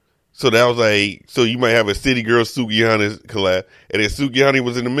 So that was like, so you might have a City Girl Sukihana collab, and then Sukihana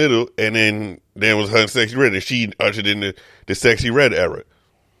was in the middle, and then was her Sexy Red, and she ushered in the Sexy Red era.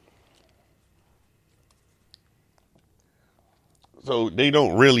 So they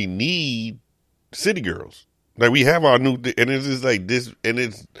don't really need City Girls. Like we have our new, and it's just like this,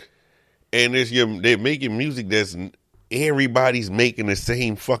 and they're making music that's everybody's making the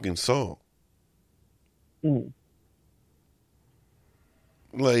same fucking song. Mm.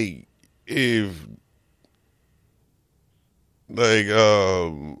 Like if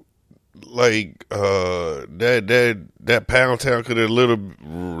that Pound Town could have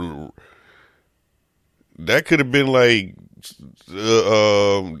that could have been like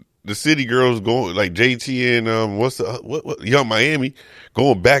the City Girls going like JT and what Young Miami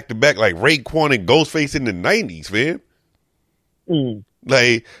going back to back like Raekwon and Ghostface in the 90s, man. Mm.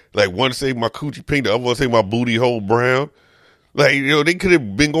 Like one say my coochie pink, the other one say my booty hole brown. Like, you know, they could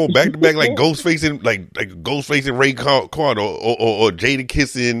have been going back to back like Ghostface and like Ghostface and Ray Kwan or Jada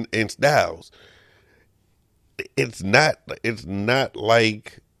Kiss and Styles. It's not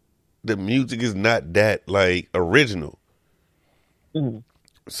like the music is not that like original. Mhm.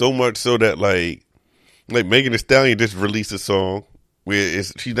 So much so that like Megan Thee Stallion just released a song where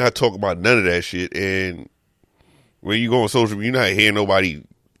she's not talking about none of that shit, and when you go on social media, you're not hearing nobody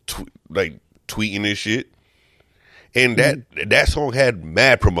tweeting this shit. And that song had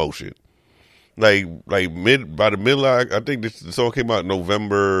mad promotion. By the middle of, I think the song came out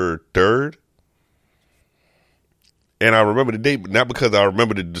November 3rd. And I remember the date, not because I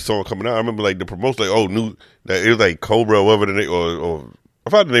remember the song coming out. I remember like the promotion, like that it was like Cobra or whatever the name, or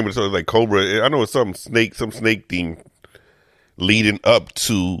I forgot the name of the song. It was like Cobra. I know it's some snake theme leading up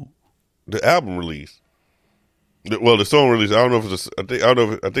to the album release. The song release. I don't know if it's I think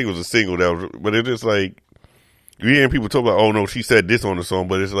it was a single that was, but it's just like you hearing people talk about, oh no, she said this on the song,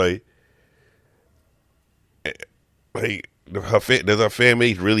 but it's like does her fan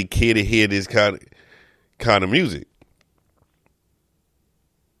base really care to hear this kind of music?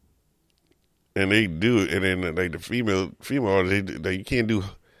 And they do it, and then like the female artists, you can't do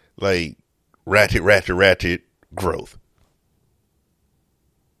like ratchet growth.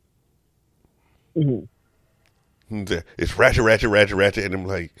 Mm-hmm. It's ratchet, and I'm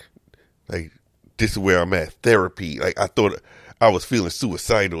like this is where I'm at. Therapy. Like I thought I was feeling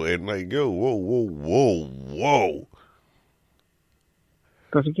suicidal, and like yo, whoa.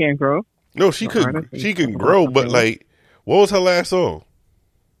 Because she can't grow. No, she can grow, but like, what was her last song?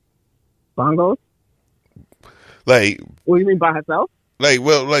 Bongos? Like, What do you mean by herself? that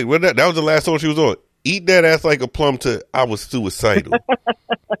was the last song she was on. Eat that ass like a plum to I was suicidal.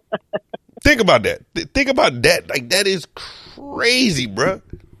 Think about that. Think about that. Like, that is crazy, bruh.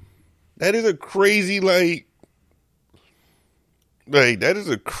 That is a crazy, like that is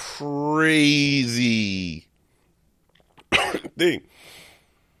a crazy thing.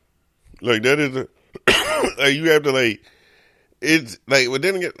 Like, that is a, like, you have to, like, it's like, but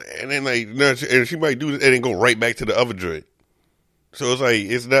then again, and then like, and she might do this and then go right back to the other joint. So it's like,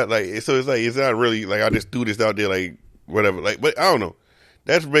 it's not really like I just do this out there, like whatever. Like, but I don't know.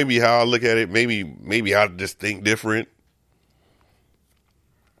 That's maybe how I look at it. Maybe I just think different.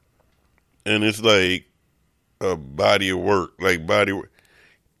 And it's like a body of work,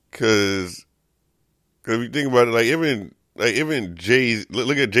 because if you think about it, even Jay's,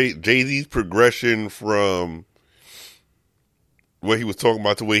 look at Jay-Z's progression from what he was talking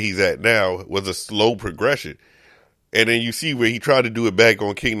about to where he's at now was a slow progression. And then you see where he tried to do it back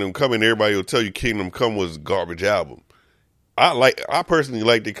on Kingdom Come, and everybody will tell you Kingdom Come was a garbage album. I personally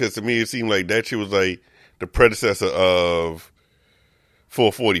liked it because to me it seemed like that shit was like the predecessor of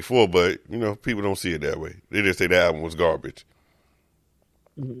 444, but you know, people don't see it that way. They just say the album was garbage.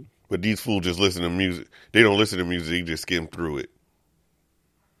 Mm-hmm. But these fools just listen to music. They don't listen to music, they just skim through it.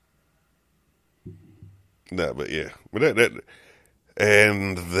 Nah, but yeah. But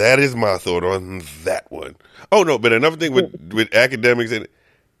and that is my thought on that one. Oh no, but another thing with academics, and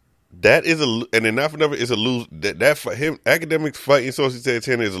that is and enough is a lose. That for him, academics fighting Saucy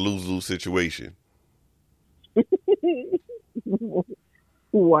Santana is a lose-lose situation.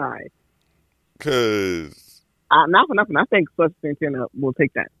 Why? Because not for nothing. I think Saucy Santana will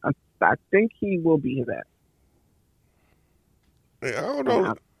take that. I think he will beat his ass. I don't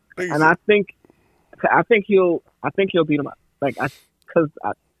know. And I think he'll beat him up. Like, because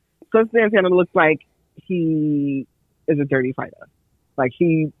Saucy Santana looks like he is a dirty fighter. Like,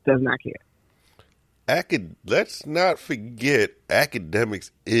 he does not care. Let's not forget,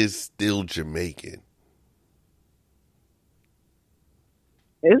 Academics is still Jamaican.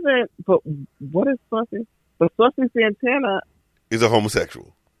 Isn't? But what is Saucy? But Saucy Santana is a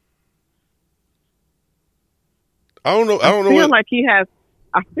homosexual. I don't know. I feel like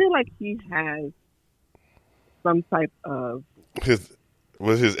he has some type of his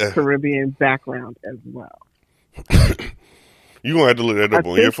Caribbean background as well. You gonna have to look that up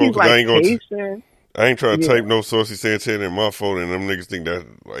on your phone because I ain't trying to type no Saucy Santana in my phone, and them niggas think that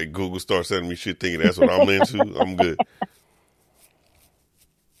like Google starts sending me shit thinking that's what I'm into. I'm good.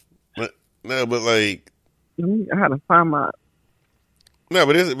 But like, I had to find my. No,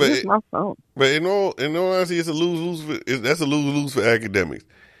 but it's my phone. But in all honesty, it's a lose lose. That's a lose lose for Academics.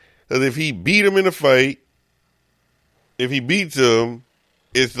 Because if he beat him in a fight, if he beats him,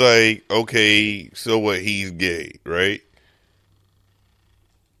 it's like, okay, so what? He's gay, right?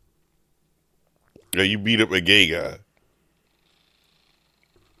 Yeah, you beat up a gay guy.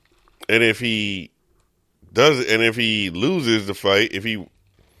 And if he loses the fight, if he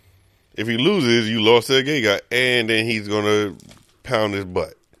If he loses, you lost to a gay guy, and then he's gonna pound his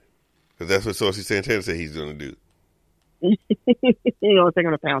butt. Because that's what Saucy Santana said he's gonna do. You know, they're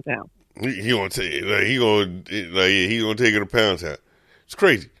gonna pound town. He gonna take like he gonna take it to Pound Town. It's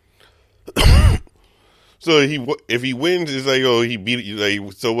crazy. So if he wins, it's like, oh, he beat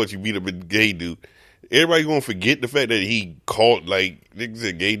like, so what, you beat up a gay dude. Everybody gonna forget the fact that he called, like, nigga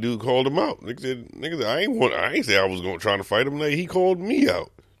said gay dude called him out. Nigga said I ain't say I was gonna try to fight him. Like, he called me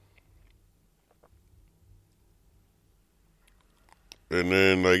out. And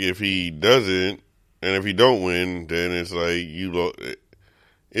then, like, if he doesn't, and if he don't win, then it's like you lost.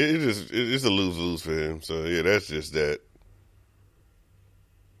 It's a lose-lose for him. So yeah, that's just that.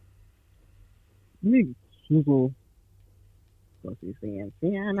 Me Google Saucy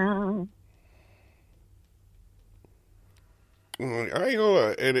Santana. I ain't gonna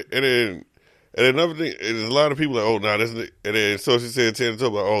lie. And another thing, there's a lot of people like, oh, nah, this. And then Saucy Santana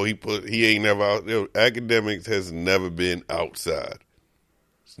talk about, oh, he ain't never out. You know, academics has never been outside.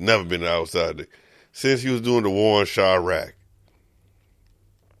 It's never been outside since he was doing the war on Chirac.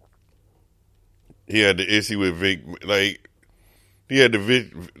 He had the issue with Vic, like he had the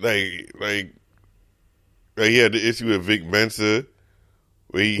Vic, like he had the issue with Vic Mensa,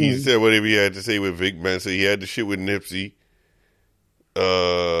 where he said whatever he had to say with Vic Mensa. He had the shit with Nipsey,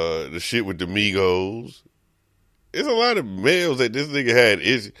 the shit with the Migos. There's a lot of males that this nigga had.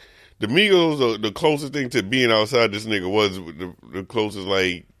 Is the Migos the closest thing to being outside? This nigga was the closest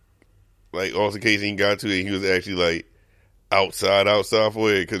like altercation he got to it. He was actually like outside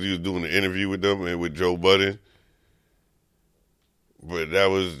for it because he was doing the interview with them and with Joe Budden. But that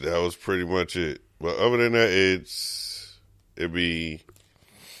was pretty much it. But other than that, it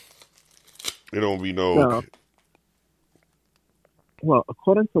don't be no. So, well,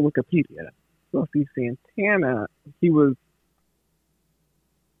 according to Wikipedia, Saucy Santana, he was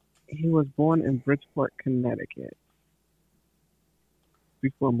born in Bridgeport, Connecticut,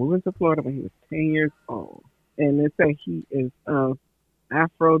 before moving to Florida when he was 10 years old. And they say he is of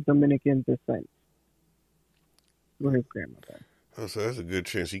Afro-Dominican descent with his grandmother. Oh, so that's a good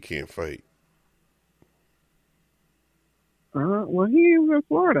chance he can't fight. Well, he was in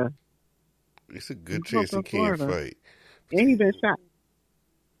Florida. It's a good chance he can't fight. And he been shot.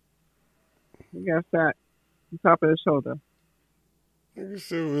 He got shot on top of his shoulder. Like I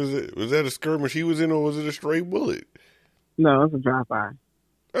said, was that a skirmish he was in, or was it a stray bullet? No, it was a drive-by.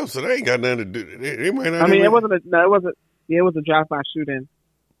 Oh, so they ain't got nothing to do. They might not. I mean, it wasn't. Yeah, it was a drive-by shooting.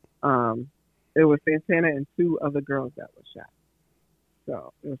 It was Santana and two other girls that were shot.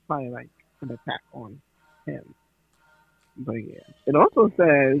 So it was probably like an attack on him. But yeah, it also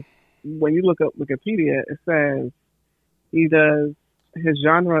says when you look up Wikipedia, it says his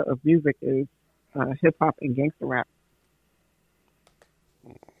genre of music is hip hop and gangster rap.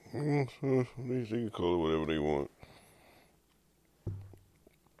 They can call it whatever they want.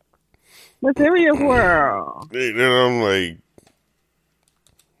 Material World. Then I'm like,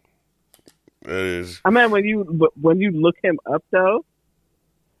 that is. I mean, when you look him up though,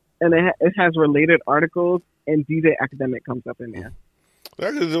 and it has related articles, and DJ Academic comes up in there.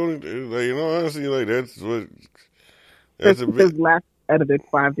 That is only, like, you know, honestly, like that's what. That's his last edited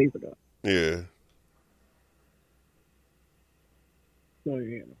 5 days ago. Yeah. So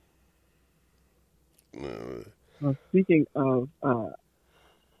yeah. Well, speaking of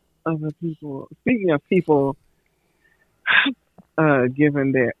other people,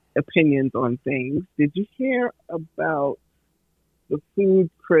 giving their opinions on things, did you hear about the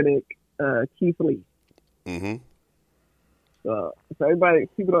food critic Keith Lee? Mm-hmm. So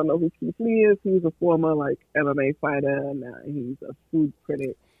people don't know who Keith Lee is. He's a former like MMA fighter. Now he's a food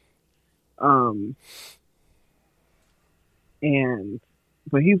critic.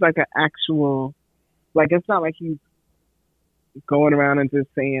 But he's like an actual, like, it's not like he's going around and just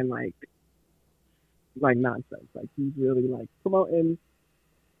saying like nonsense. Like, he's really like promoting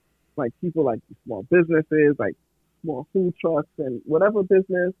like people, like small businesses, like small food trucks and whatever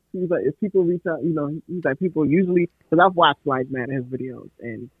business. He's like, if people reach out, you know, he's like, people usually, because I've watched like his videos,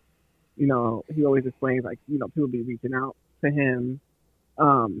 and you know, he always explains like, you know, people be reaching out to him,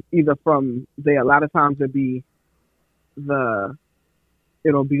 either from there. A lot of times it'll be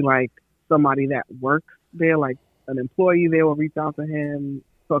like somebody that works there, like an employee. They will reach out to him,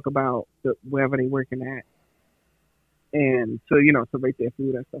 talk about wherever they're working at, and so, you know, to rate their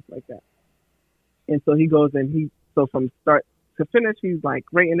food and stuff like that. And so he goes and so from start to finish, he's like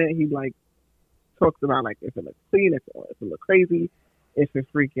rating it. He like talks about like if it looks clean, if it looks crazy, if it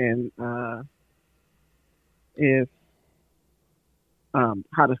freaking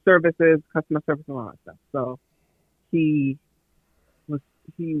how the service is, customer service, and all that stuff. So he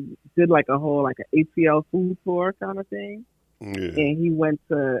he did like a whole like an ATL food tour kind of thing, Yeah. and he went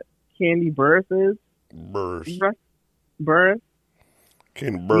to Candy Burris's Burst. Burris.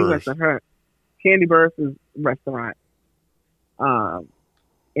 Candy He went Burst. to her Candy Burris's restaurant, and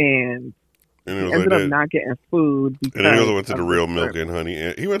And he it was ended like up that. not getting food because And then he also went to the of Real the Milk service. and Honey.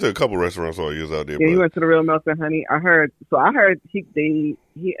 And he went to a couple restaurants while he was out there. Yeah, he But went to the Real Milk and Honey. I heard they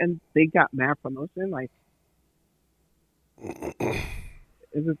got mad promotion. Like,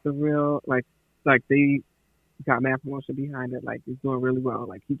 is it the real like they got mad promotion behind it? Like, it's doing really well.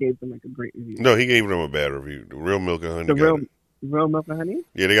 Like, he gave them like a great review. no, he gave them a bad review. The Real Milk and Honey The got it. Real Milk and Honey.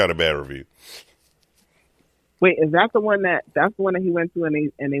 Yeah, they got a bad review. Wait, is that the one that he went to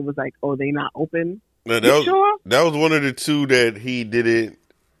and they was like, oh, they not open? No, You sure? that was one of the two that he didn't.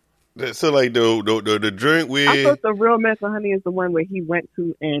 So like the drink I with thought the Real Milk and Honey is the one where he went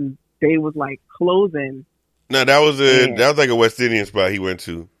to and they was like closing. no, that was Yeah. that was like a West Indian spot he went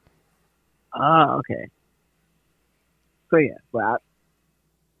to. Oh, okay. So yeah,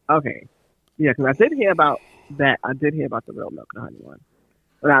 okay, yeah, because I did hear about that. I did hear about the Real Milk and Honey one,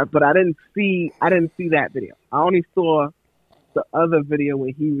 but I didn't see that video. I only saw the other video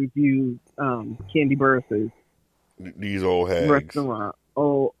where he reviewed Candy Burris's These old hags. restaurant,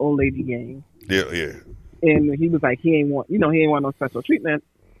 old lady gang, Yeah. and he was like he ain't want no special treatment,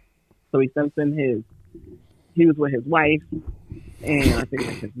 so he sent in he was with his wife and I think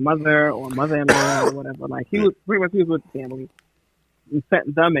like his mother or mother-in-law or whatever. Like he was with the family. He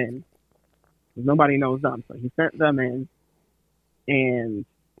sent them in. Nobody knows them, so he sent them in. And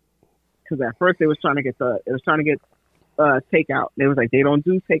because at first they was trying to get takeout. They was like they don't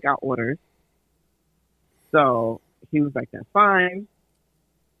do takeout orders. So he was like that's fine.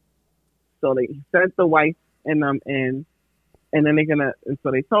 So he sent the wife and them in, and then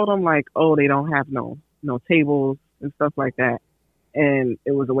so they told him like, oh, they don't have no tables and stuff like that. And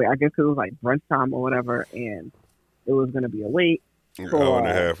it was a wait. I guess it was like brunch time or whatever, and it was gonna be a wait. Hour and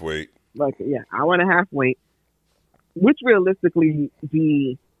a half wait. Like hour and a half wait, which realistically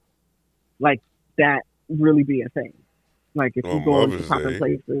be like that really be a thing. Like if you On go into Mother's popping Day.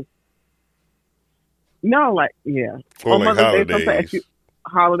 places. No, like yeah. Or like Mother's Day, holidays.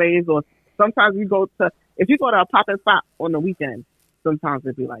 holidays, or sometimes if you go to a popping spot on the weekend, sometimes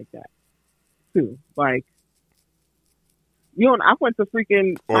it'd be like that too. Like I went to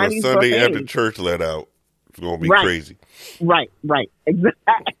freaking On a Chinese Sunday buffets. after church let out. It's gonna be Right. crazy. Right.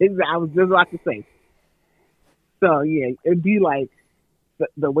 Exactly. I was just about to say. So yeah, it'd be like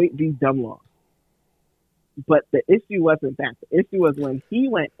the wait be dumb long. But the issue wasn't that. The issue was when he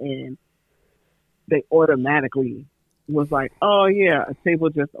went in, they automatically was like, "Oh yeah, a table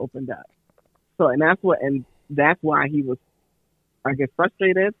just opened up." So and that's why he was, I guess,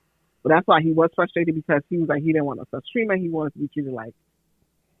 frustrated. But that's why he was frustrated because he was like he didn't want no such treatment. He wanted to be treated like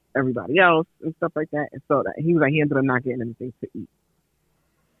everybody else and stuff like that. And so that he was like he ended up not getting anything to eat.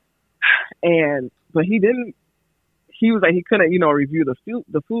 But he didn't. He was like he couldn't review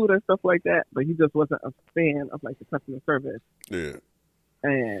the food and stuff like that. But he just wasn't a fan of like the customer service, Yeah.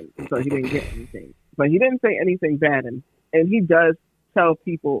 and so he didn't get anything. But he didn't say anything bad, and he does tell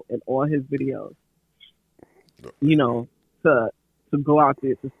people in all his videos, to go out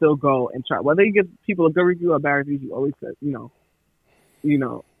there, to still go and try. Whether you give people a good review or a bad review, you always say,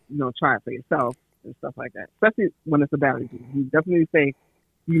 try it for yourself and stuff like that. Especially when it's a bad review. You definitely say,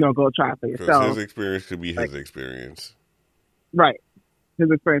 go try it for Because yourself. his experience could be his experience. Right.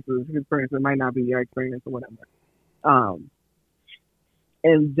 His experience is his experience. It might not be your experience or whatever.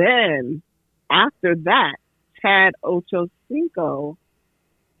 And then after that, Chad Ochocinco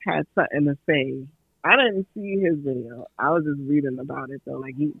had something to say. I didn't see his video. I was just reading about it though.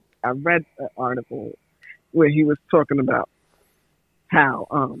 Like I read an article where he was talking about how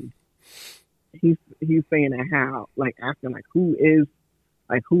he's saying that how like asking like who is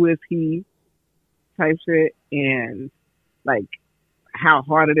he type shit, and like how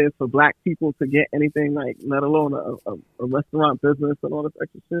hard it is for black people to get anything, like let alone a restaurant business and all this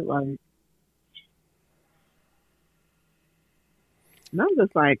extra shit. Like, and I'm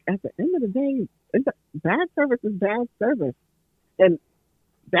just like, at the end of the day, bad service is bad service, and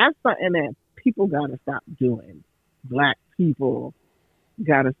that's something that people gotta stop doing. Black people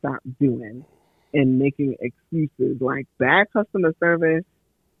gotta stop doing and making excuses. Like bad customer service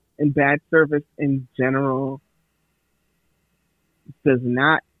and bad service in general does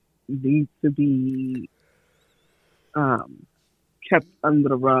not need to be kept under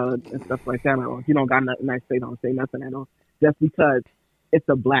the rug and stuff like that. Or if you don't got nothing nice to say, don't say nothing at all. Just because it's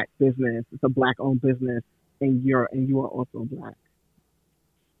a black business, it's a black-owned business, and you are also black,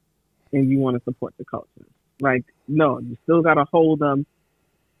 and you want to support the culture. Like, no, you still gotta hold them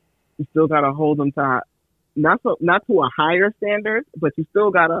You still gotta hold them to not to a higher standard, but you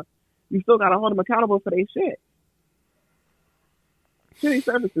still gotta hold them accountable for their shit. Shitty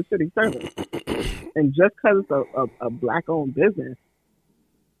service is shitty service, and just because it's a black owned business,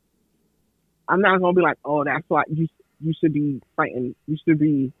 I'm not gonna be like, oh, that's why you should be fighting. You should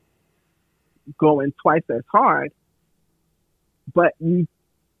be going twice as hard, but you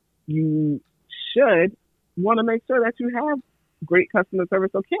should want to make sure that you have great customer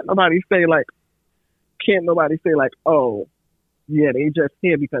service. So can't nobody say like, oh, yeah, they just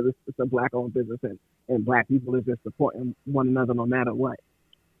here because it's a black owned business and black people is just supporting one another no matter what.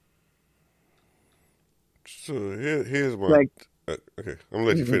 So here's my Like, okay. I'm gonna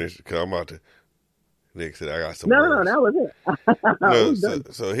let you finish because I'm about to. Nick said I got some. No, that was it. No,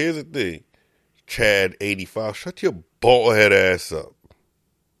 so here's the thing, Chad 85, shut your bald head ass up.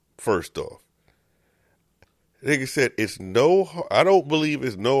 First off, nigga said I don't believe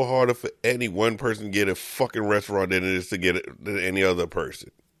it's no harder for any one person to get a fucking restaurant than it is to get it than any other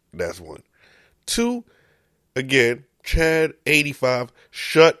person. That's one. Two, again, Chad 85,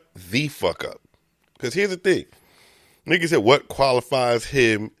 shut the fuck up. Because here's the thing, nigga said what qualifies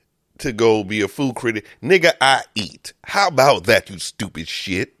him to go be a food critic? Nigga, I eat. How about that, you stupid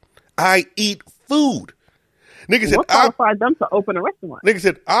shit? I eat food. Nigga said, what qualified them to open a restaurant? Nigga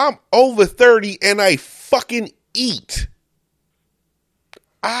said, I'm over 30 and I fucking eat.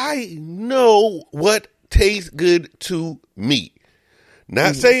 I know what tastes good to me.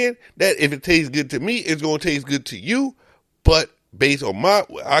 Not saying that if it tastes good to me, it's going to taste good to you, but based on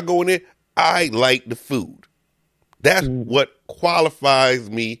I go in there, I like the food. That's what qualifies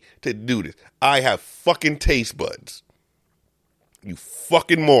me to do this. I have fucking taste buds. You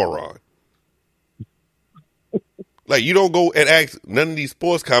fucking moron. Like, you don't go and ask none of these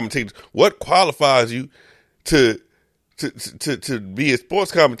sports commentators what qualifies you to be a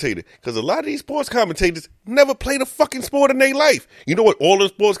sports commentator. Because a lot of these sports commentators never played a fucking sport in their life. You know what all the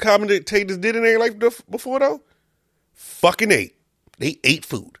sports commentators did in their life before, though? Fucking ate. They ate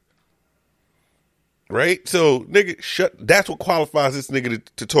food. Right? So, nigga, that's what qualifies this nigga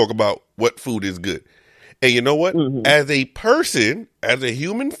to talk about what food is good. And you know what? As a person, as a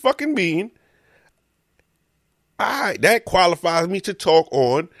human fucking being, that qualifies me to talk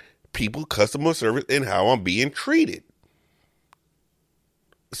on people, customer service, and how I'm being treated.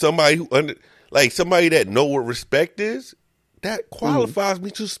 Somebody somebody that know what respect is, that qualifies me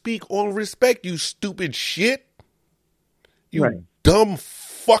to speak on respect, you stupid shit. You dumb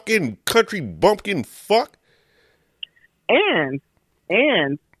fucking country bumpkin fuck. And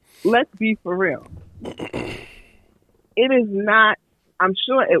let's be for real. It is not, I'm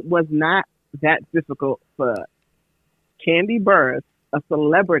sure it was not that difficult for Kandi Burruss, a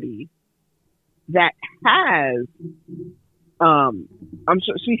celebrity that has, I'm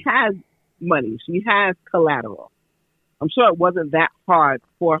sure she has money. She has collateral. I'm sure it wasn't that hard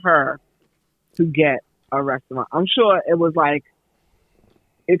for her to get a restaurant. I'm sure it was like,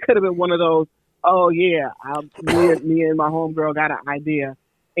 it could have been one of those, oh yeah, me and my homegirl got an idea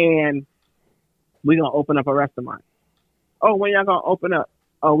and we're going to open up a restaurant. Oh, when y'all going to open up?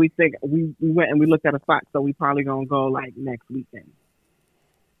 Oh, we think we went and we looked at a spot, so we probably going to go like next weekend.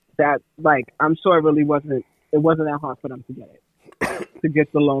 That, like, I'm sure it wasn't that hard for them to get it, to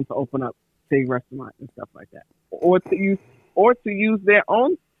get the loan to open up big restaurants and stuff like that. Or to use their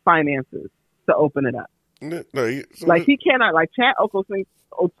own finances to open it up. He cannot, like Chad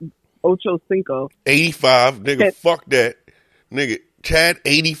Ochocinco. 85, nigga, fuck that. Nigga, Chad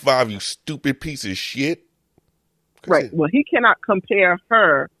 85, you stupid piece of shit. Right. Well, he cannot compare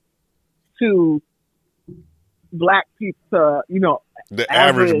her to black people, the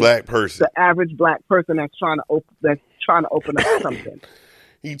average black person. The average black person that's trying to open up something.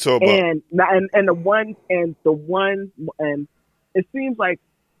 He talk about and it seems like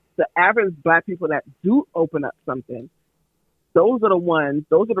the average black people that do open up something, those are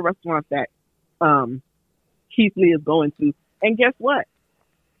the restaurants that Keith Lee is going to. And guess what?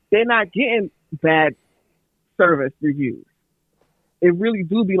 They're not getting bad service reviews. It really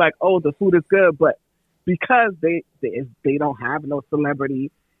do be like, oh, the food is good, but because they don't have no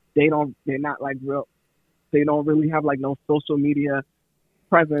celebrity, they're not like real, they don't really have like no social media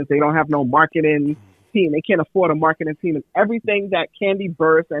presence, they don't have no marketing team, they can't afford a marketing team, and everything that Kandi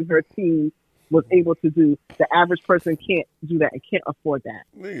Burruss and her team was able to do, the average person can't do that and can't afford that.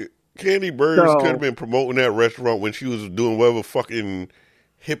 Nigga, Kandi Burruss could have been promoting that restaurant when she was doing whatever fucking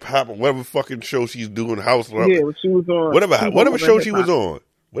hip hop, whatever fucking show she's doing, house. Yeah, she was on whatever show she was on.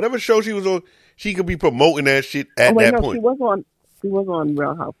 Whatever show she was on, she could be promoting that shit at that point. She was on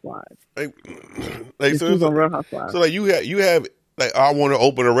Real Housewives. She was on Real Housewives. So like you have like I want to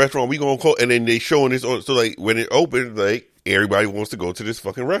open a restaurant. We gonna call, and then they showing this on. So like when it opens, like everybody wants to go to this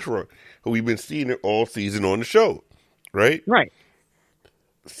fucking restaurant. We've been seeing it all season on the show, right? Right.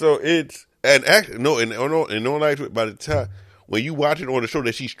 So it's and actually no, and on actually by the time when you watch it on the show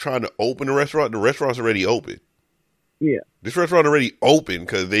that she's trying to open the restaurant's already open. Yeah. This restaurant already open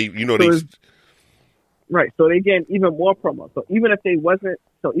because they, you know, So they. it's- Right. So they getting even more promo. So even if it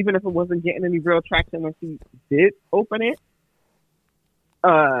wasn't getting any real traction when she did open it,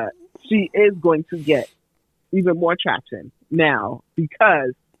 she is going to get even more traction now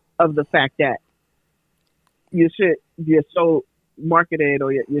because of the fact that your show marketed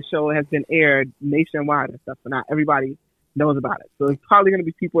or your show has been aired nationwide and stuff, so not everybody knows about it. So it's probably going to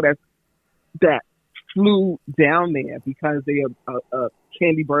be people that flew down there because they are a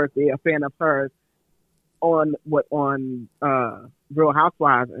Candy Bird, they're a fan of hers on Real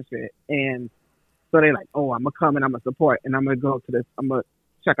Housewives and shit, and so they're like, oh, I'm gonna come and I'm gonna support and I'm gonna go to this, I'm gonna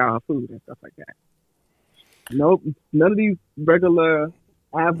check out her food and stuff like that. Nope, none of these regular,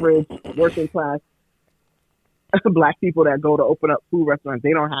 average, working class black people that go to open up food restaurants,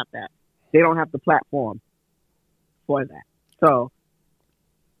 they don't have that. They don't have the platform for that. So,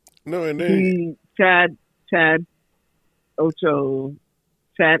 No, and then Chad Ocho,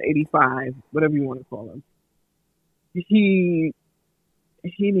 Chad 85, whatever you want to call him, he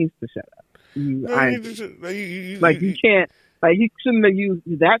needs to shut up. You can't, like, he shouldn't have used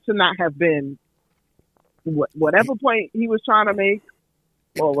that. Should not have been whatever point he was trying to make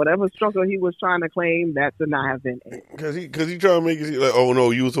or whatever struggle he was trying to claim. That should not have been it. because he trying to make it seem like, oh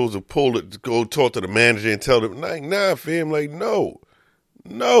no, you were supposed to pull it, to go talk to the manager and tell them, like, nah, fam, like, no.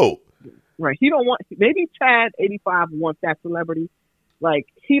 Right? He don't want. Maybe Chad 85 wants that celebrity. Like,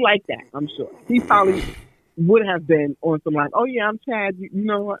 he liked that. I'm sure he probably would have been on some like, oh yeah, I'm Chad. You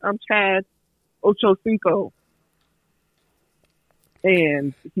know what? I'm Chad Ocho Cinco,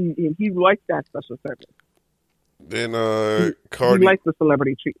 and he likes that special service. Then He likes the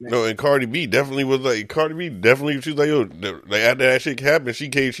celebrity treatment. No, and Cardi B definitely was like, she was like, yo, like after that shit happened, she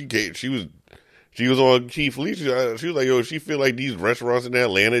was on Keith Lee. She was like, yo, she feel like these restaurants in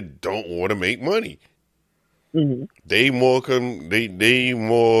Atlanta don't want to make money. Mm-hmm. They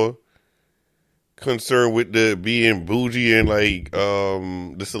more concerned with the being bougie and like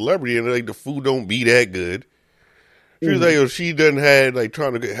the celebrity, and like the food don't be that good. She was like, yo, she doesn't have like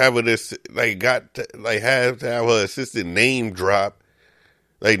trying to have her this like got to, like have to have her assistant name drop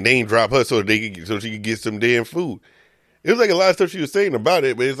her so she could get some damn food. It was like a lot of stuff she was saying about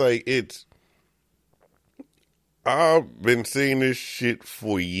it, but it's like I've been saying this shit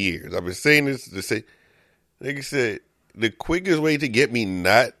for years. I've been saying this to say, like I said, the quickest way to get me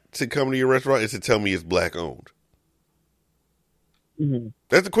not to come to your restaurant is to tell me it's black owned. Mm-hmm.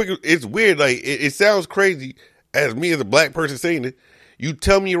 That's the quickest. It's weird. Like it sounds crazy as me as a black person saying it. You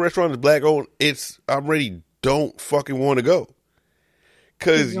tell me your restaurant is black owned, I already don't fucking want to go.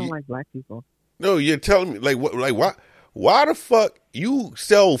 Cause you don't like black people. No, you're telling me like what? Like why the fuck you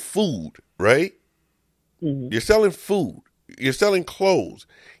sell food, right? Mm-hmm. You're selling food. You're selling clothes.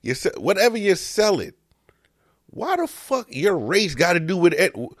 Whatever you're selling. Why the fuck your race got to do with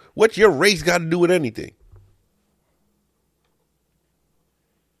it? What's your race got to do with anything?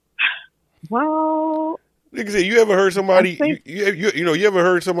 Well, Like I said, you ever heard somebody? You ever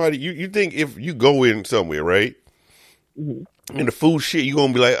heard somebody? You think if you go in somewhere, right? Mm-hmm. And the food shit, you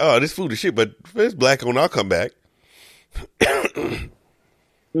gonna be like, oh, this food is shit, but if it's black owned, I'll come back.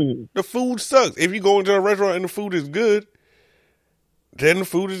 Mm-hmm. The food sucks. If you go into a restaurant and the food is good, then the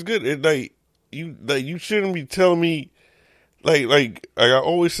food is good. It you shouldn't be telling me like I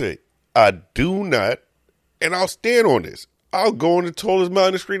always say, I do not, and I'll stand on this. I'll go on the tallest mountain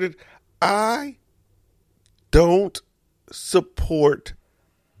in the street. And I don't support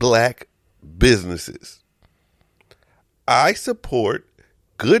black businesses. I support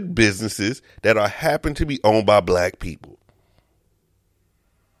good businesses that happen to be owned by black people.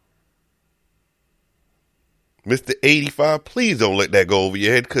 Mr. 85, please don't let that go over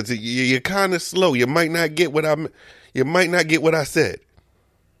your head because you're kind of slow. You might not get what I said.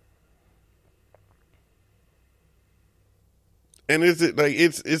 And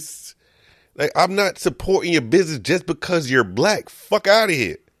it's like I'm not supporting your business just because you're black. Fuck out of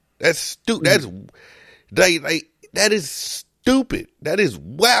here. That's stupid. That is stupid. That is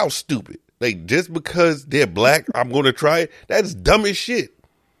wow stupid. Like just because they're black, I'm gonna try it. That's dumb as shit.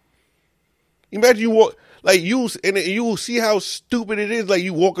 Imagine you walk. Like you will see how stupid it is. Like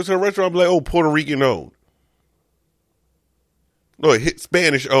you walk into a restaurant, and be like, "Oh, Puerto Rican owned, or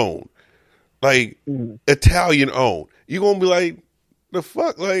Spanish owned, like Italian owned." You gonna be like, "The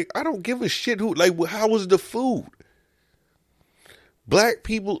fuck?" Like I don't give a shit who. Like how was the food? black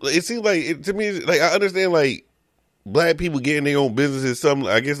people. It seems like to me, like I understand, like black people getting their own businesses. Some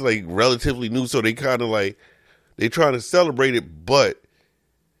I guess like relatively new, so they kind of like they trying to celebrate it, but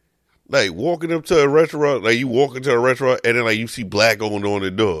like walking up to a restaurant, like you walk into a restaurant and then like you see black owned on the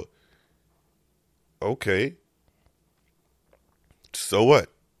door. Okay, so what?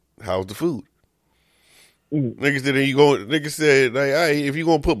 How's the food? Niggas said, niggas said, like, hey, if you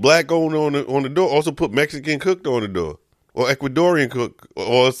gonna put black on the door, also put Mexican cooked on the door, or Ecuadorian cooked,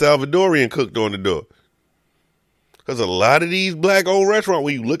 or Salvadorian cooked on the door. Because a lot of these black owned restaurants,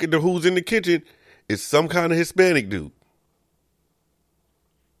 when you look at the who's in the kitchen, it's some kind of Hispanic dude.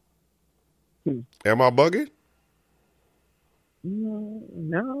 Am I bugging?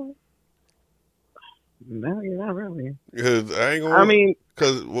 No, you're not really. Because I ain't gonna. I mean,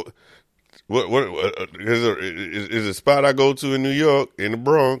 because what is a spot I go to in New York, in the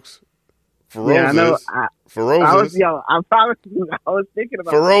Bronx, for roses. yeah, I know. For roses. I'm following you. I was thinking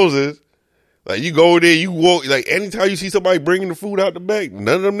about For roses. Like, you go there, you walk, like, anytime you see somebody bringing the food out the back,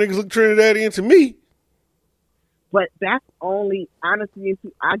 none of them niggas look Trinidadian to me. But that's only, honestly,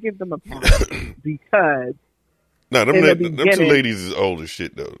 I give them a pass because Nah, them in the two beginning- ladies is old as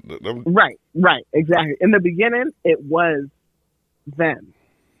shit, though. right, exactly. In the beginning, it was them.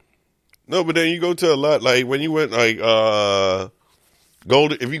 No, but then you go to a lot, like, when you went, like,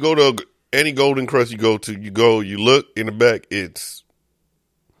 Golden, if you go to any Golden Crust you look in the back, it's,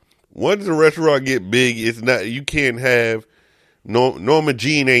 once the restaurant get big, it's not, you can't have, Norma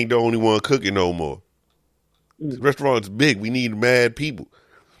Jean ain't the only one cooking no more. The restaurant's big. We need mad people.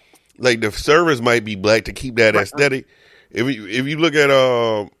 Like, the service might be black to keep that aesthetic. If you look at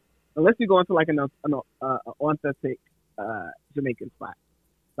Unless you go into like an authentic Jamaican spot,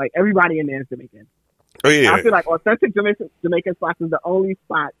 like everybody in there is Jamaican. oh yeah, I feel like authentic Jamaican spots is the only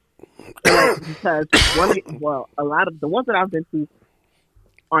spot because a lot of the ones that I've been to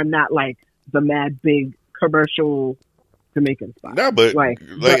are not like the mad big commercial Jamaican spots. no, but like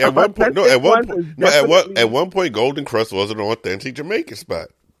at one point, definitely- at one point, Golden Crust was an authentic Jamaican spot.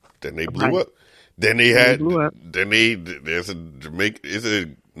 Then they blew Right. up. Then they had. blew up. Then there's a Jamaican. Is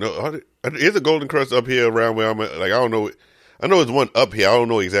a Golden Crust up here around where I'm at? Like, I don't know. I know it's one up here. I don't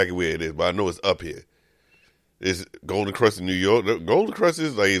know exactly where it is, but I know it's up here. It's Golden Crust in New York. Golden Crust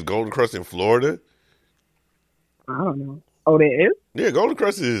is Golden Crust in Florida. I don't know. Oh, there is? Yeah, Golden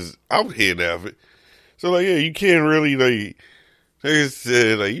Crust is out here now. So, like, yeah, you can't really, like I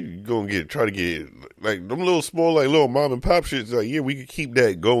said, like, you gonna try to get, like, them little small, like, little mom and pop shits, like, yeah, we could keep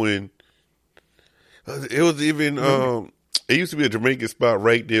that going. It was even, it used to be a Jamaican spot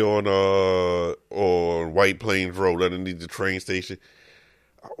right there on White Plains Road underneath the train station.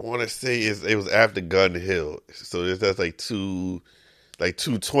 I want to say it was after Gun Hill. So that's like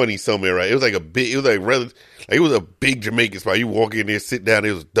 220 somewhere, right? It was like it was a big Jamaican spot. You walk in there, sit down,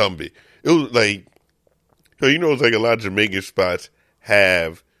 it was dumb big. It was like, so you know, it's like a lot of Jamaican spots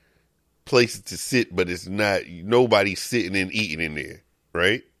have places to sit, but it's not, nobody's sitting and eating in there,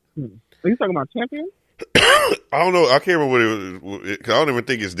 right? Are you talking about Champion? I don't know. I can't remember what it was, because I don't even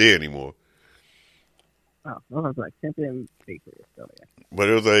think it's there anymore. Oh, I was like Champion Bakery is still there. But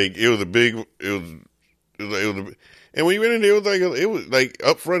it was and when you went in there, it was like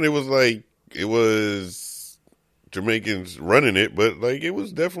up front, it was Jamaicans running it, but like it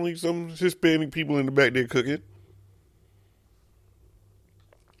was definitely some Hispanic people in the back there cooking.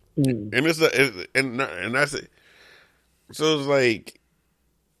 And it's and that's it. So it's like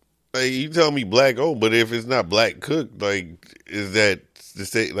you tell me black but if it's not black cooked, like, is that the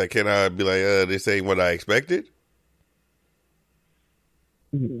same? Like, can I be like, this ain't what I expected?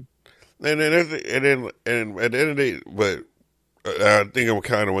 And then at the end of the day, but I think I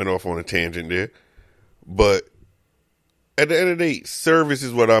kind of went off on a tangent there. But at the end of the day, service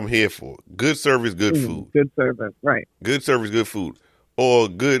is what I'm here for. Good service, good food. Good service, right? Good service, good food, or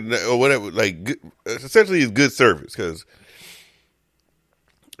good or whatever. Like, good, essentially, it's good service. Because,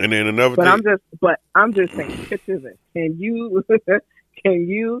 and then another But thing. I'm just saying. Picture this. Can you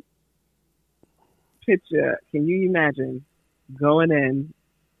imagine going in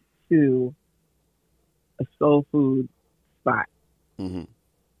to a soul food spot,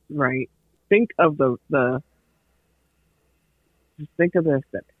 right? Think of the aesthetics.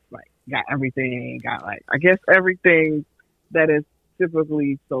 Like, got everything, got like, I guess everything that is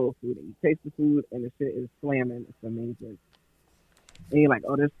typically soul food. And you taste the food and the shit is slamming. It's amazing. And you're like,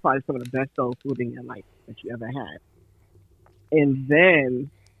 oh, this is probably some of the best soul food in your life that you ever had. And then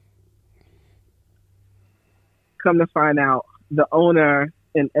come to find out the owner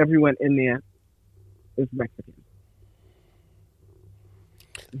and everyone in there is Mexican.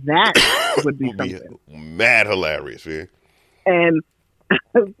 That would be something. Mad hilarious, man. And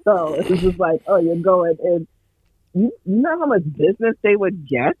So it's just like, oh, you're going and you know how much business they would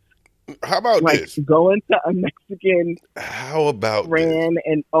get, How about like this? going to a Mexican How about this? ran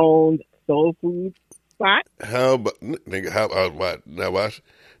and owned soul food spot. How about nigga? How about what? Now watch.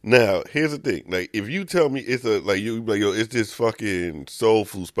 Now here's the thing. Like if you tell me it's a like you like yo, it's this fucking soul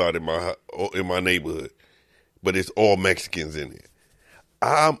food spot in my neighborhood, but it's all Mexicans in it.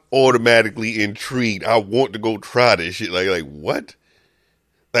 I'm automatically intrigued. I want to go try this shit. Like what?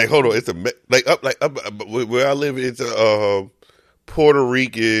 Like hold on, it's a like up where I live. It's a Puerto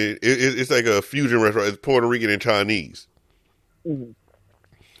Rican. It's like a fusion restaurant. It's Puerto Rican and Chinese. Mhm.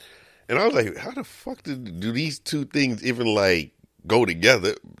 And I was like, how the fuck do these two things even like go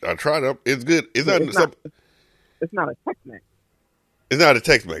together? I tried it. It's good. It's Yeah, not. it's not a Tex-Mex. It's not a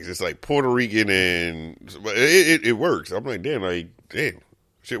Tex-Mex. It's like Puerto Rican and it works. I'm like, damn,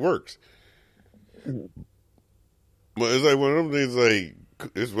 shit works. Mhm. But it's like one of them things. Like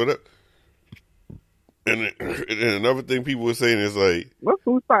it's what. And another thing people were saying is like, What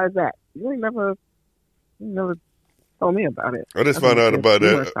food spot is that? You never told me about it. I just I've been found out there about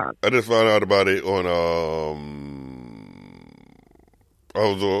numerous that. times. I just found out about it on I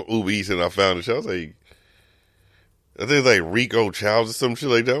was on Uber Eats and I found it. I was like, I think it's like Rico Chow's or some shit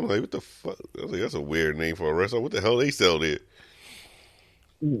like that. I'm like, what the fuck? I was like, that's a weird name for a restaurant. What the hell they sell there?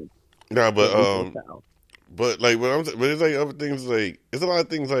 Mhm. Nah, but Rico Chow. but like but it's like other things like it's a lot of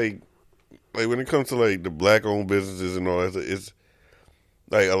things like when it comes to like the black owned businesses and all that. It's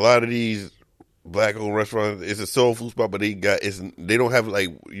like a lot of these black owned restaurants. It's a soul food spot, but they don't have like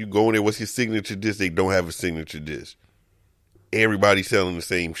you go in there. What's your signature dish? They don't have a signature dish. Everybody's selling the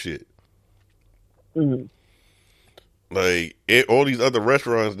same shit. Mhm. Like all these other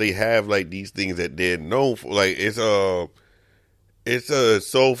restaurants, they have like these things that they're known for. Like it's a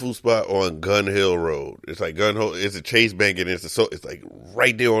soul food spot on Gun Hill Road. It's like Gun Hill. It's a Chase Bank, and it's like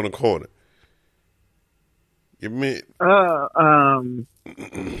right there on the corner. You mean? I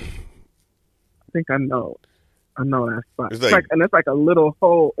think I know that spot. It's It's like- like a little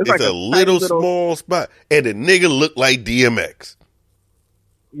hole. It's like a tiny little small spot, and the nigga look like DMX.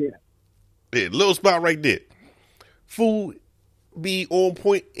 Yeah. Yeah, little spot right there. Food be on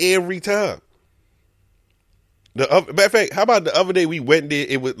point every time. Matter of fact, how about the other day we went there?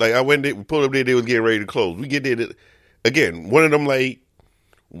 It was like I went there, we pulled up there, they was getting ready to close. We get there again. One of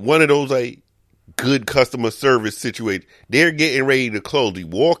those like good customer service situations. They're getting ready to close. We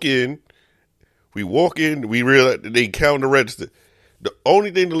walk in, we realize they count the register. The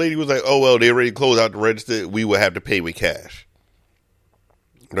only thing the lady was like, oh well, they're ready to close out the register. We will have to pay with cash.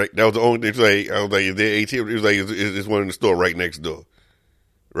 Right, that was the only thing. Like, I was like, is there ATM? It was like, it's one in the store right next door.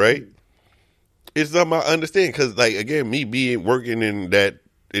 Right? It's something I understand because, like, again, me working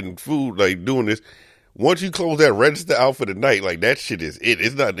in food, like doing this. Once you close that register out for the night, like that shit is it.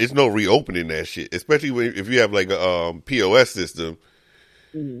 It's no reopening that shit. Especially if you have like a POS system.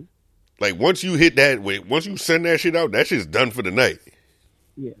 Mhm. Like once you hit that, once you send that shit out, that shit's done for the night.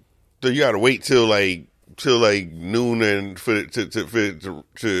 Yeah. So you gotta wait till noon and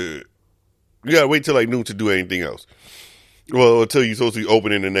you gotta wait till like noon to do anything else. Well, until you're supposed to be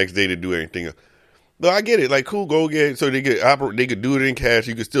opening the next day to do anything else. No, I get it. Like, cool, go get. So they could do it in cash.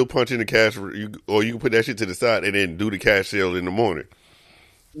 You could still punch in the cash, or you can put that shit to the side and then do the cash sale in the morning.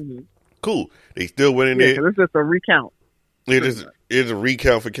 Mhm. Cool. They still went in Yeah, there. 'cause it's just a recount. It's a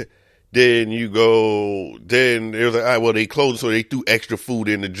recount for. Then you go. Then it was like, all right, well, they closed, so they threw extra food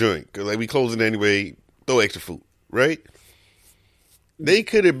in the joint because like we closing anyway. Throw extra food, right? They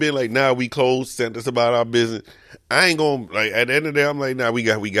could have been like, nah, we closed, sent us about our business. I ain't gonna like at the end of the day, I'm like, nah, we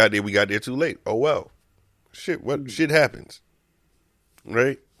got there too late. Oh well. Shit, shit happens.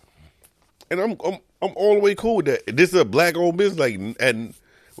 Right? And I'm all the way cool with that. This is a black owned business, like and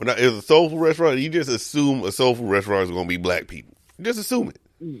when it's a soul food restaurant, you just assume a soul food restaurant is gonna be black people. Just assume it.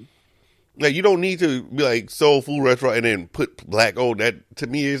 Mm. Like you don't need to be like soul food restaurant and then put black owned. That to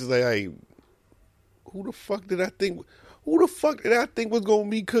me is like who the fuck did I think was gonna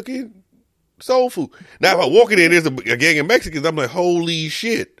be cooking soul food? Now, if I walk in there and there's a gang of Mexicans, I'm like, holy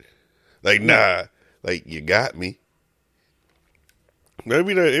shit. Like, nah. Like, you got me.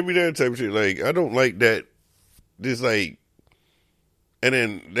 Every that type of shit. Like, I don't like that. Just like, and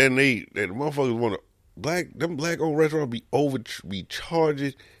then the motherfuckers want to, them black owned restaurants be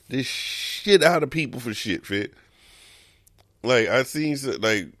charging this shit out of people for shit, fit. Like, I seen,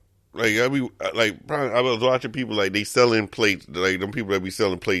 I was watching people like they selling plates, like them people that be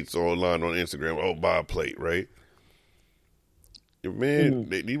selling plates online on Instagram. Oh, buy a plate, right? Man,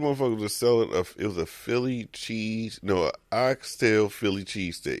 these motherfuckers were selling it was a Philly cheese, no, oxtail Philly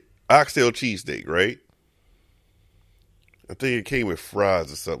cheesesteak, oxtail cheesesteak, right? I think it came with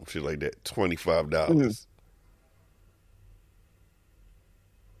fries or something shit like that. $25.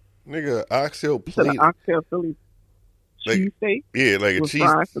 Nigga, oxtail You said an plate. oxtail Philly Like, cheesesteak yeah, like a with cheese.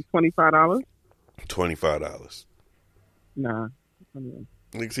 fries for $25. $25. Nah. I mean,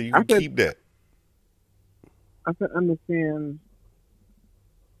 Nigga, so you I can could, keep that. I could understand.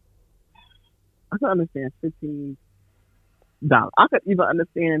 I could understand $15. I could even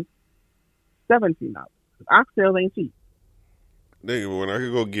understand $17. Oxtails ain't cheap. Nigga, when I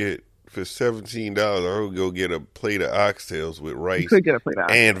could go get for $17, I would go get a plate of oxtails with You rice could get a plate of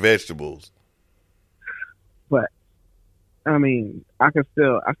oxtails, and vegetables. but I mean, I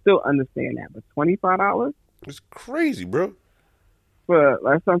still understand that. But $25 It's crazy, bro. for,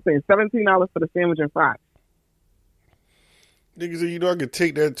 like I'm saying, $17 for the sandwich and fries. Nigga, so you know I could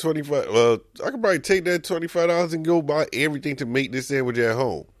take that 25. Well, I could probably take that $25 and go buy everything to make this sandwich at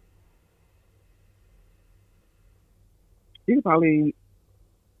home. You could probably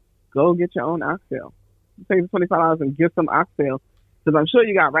go get your own oxtail. Take the $25 and get some oxtail, because I'm sure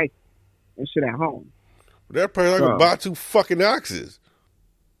you got rice and shit at home. That probably like So- to buy 2 fucking oxes.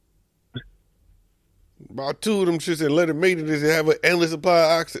 Buy 2 of them shits and let it make it and have an endless supply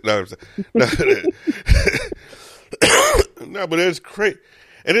of oxen. No, I'm saying, no, but that's crazy.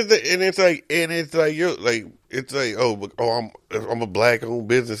 And it's like you're like, it's like, I'm a black owned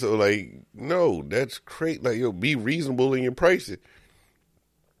business, so like, no, that's crazy. Like, yo, be reasonable in your pricing.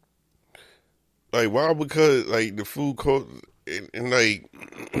 Like, why? Because like the food cost and like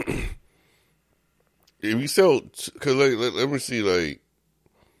if you sell, cause like let me see, like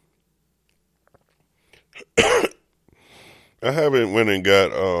I haven't went and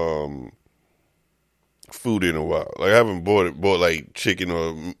got food in a while. Like I haven't bought like chicken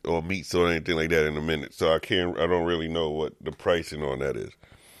or meats or anything like that in a minute. So I don't really know what the pricing on that is.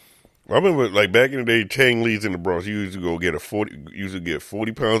 I remember like back in the day, Chang Lee's in the Bronx, you used to get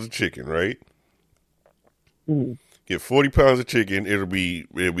 40 pounds of chicken, right? Mm-hmm. Get 40 pounds of chicken. It'll be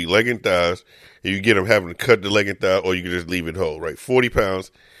leg and thighs. And you get them having to cut the leg and thigh, or you can just leave it whole, right? 40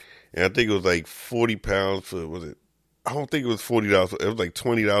 pounds. And I think it was like 40 pounds for, was it? I don't think it was $40. It was like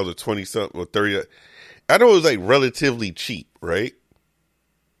 $20 or 20 something or 30. I know it was like relatively cheap, right?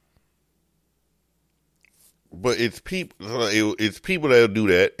 But it's people that'll do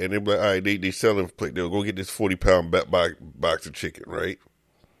that, and they'll be like, all right, they selling plate. They'll go get this 40-pound box of chicken, right?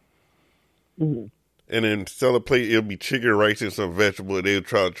 Mm-hmm. And then sell a plate. It'll be chicken, rice, and some vegetable. And they'll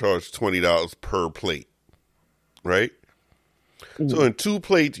try to charge $20 per plate, right? Mm-hmm. So in 2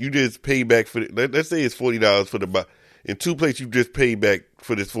 plates, you just pay back for let's say it's $40 for the box. In 2 plates, you just pay back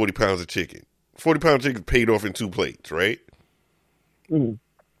for this 40 pounds of chicken. 40 pounds of chicken paid off in 2 plates, right? Mm-hmm.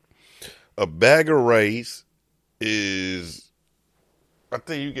 A bag of rice is, I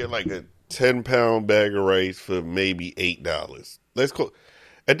think you get like a 10-pound bag of rice for maybe $8. Let's call,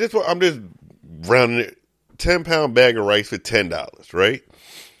 at this point, I'm just rounding it. 10-pound bag of rice for $10, right?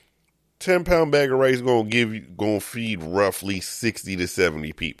 10-pound bag of rice gonna feed roughly 60 to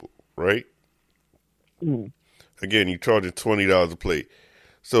 70 people, right? Mm-hmm. Again, you charging $20 a plate.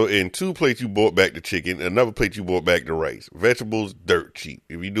 So in 2 plates you bought back the chicken, another plate you bought back the rice. Vegetables, dirt cheap.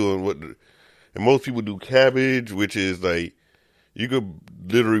 If you're doing and most people do cabbage, which is like, you could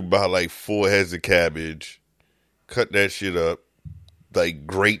literally buy like 4 heads of cabbage, cut that shit up, like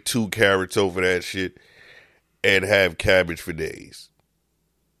grate 2 carrots over that shit, and have cabbage for days.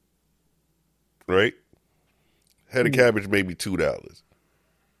 Right? Head of cabbage maybe $2.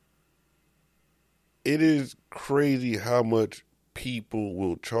 It is crazy how much people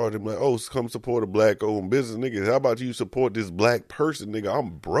will charge them, like, oh, come support a black owned business, nigga. How about you support this black person, nigga?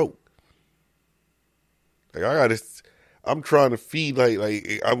 I'm broke. Like I'm trying to feed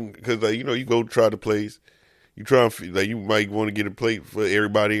because like, you know, you go try the place, you try and feed, like you might want to get a plate for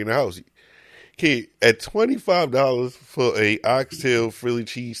everybody in the house. Okay, at $25 for a oxtail Philly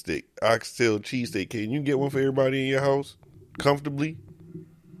cheesesteak, can you get one for everybody in your house comfortably?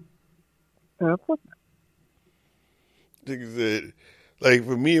 Of course not. Niggas said, like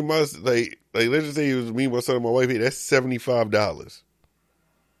for me and my like let's just say it was me, my son, and my wife. Hey, that's $75.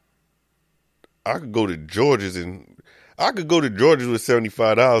 I could go to George's with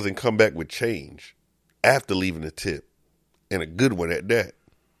 $75 and come back with change after leaving a tip, and a good one at that.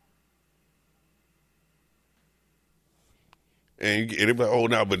 And it'd be like, oh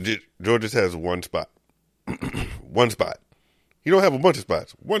no, but George's has one spot, one spot. You don't have a bunch of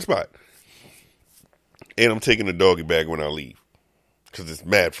spots, one spot. And I'm taking the doggy bag when I leave, because it's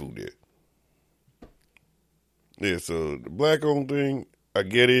mad food there. Yeah, so the black owned thing, I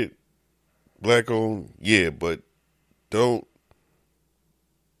get it. Black owned, yeah, but don't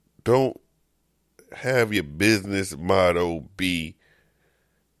have your business motto be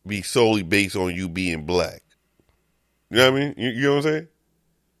solely based on you being black. You know what I mean? You know what I'm saying?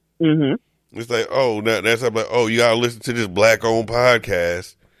 Mm-hmm. It's like, oh, that's like, oh, you gotta listen to this black-owned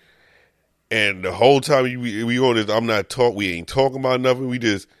podcast, and the whole time we on this, we ain't talking about nothing. We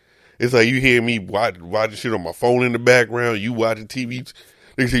just, it's like you hear me watching shit on my phone in the background. You watching TV.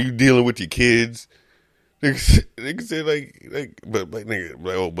 They say you dealing with your kids. They say but nigga,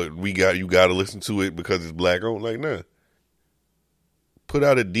 like, oh, but you gotta listen to it because it's black-owned. Like, nah. Put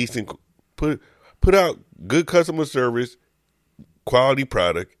out a decent, put out good customer service, quality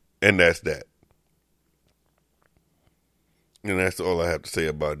product, and that's that. And that's all I have to say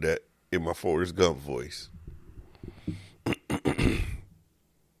about that in my Forrest Gump voice.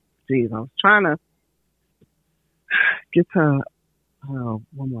 Jeez, I was trying to get to one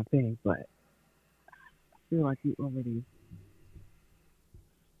more thing, but I feel like we already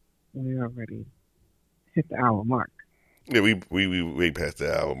hit the hour mark. Yeah, we way past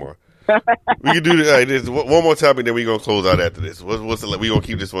the hour mark. We can do this one more topic, then we're gonna close out after this. We're gonna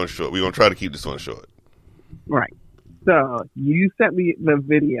keep this one short. We're gonna try to keep this one short. Right. So you sent me the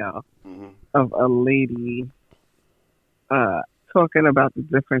video of a lady talking about the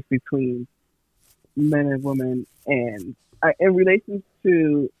difference between men and women, and in relation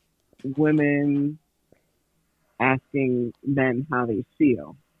to women asking men how they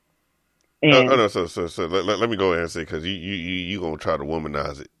feel. And no. So let me go ahead and say, because you gonna try to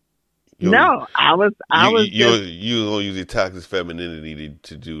womanize it. You gonna use your toxic femininity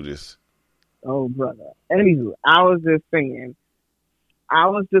to do this. Oh, brother. Anywho, I was just saying, I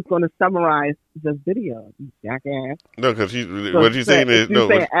was just going to summarize the video, you jackass. No, because what you saying is, no.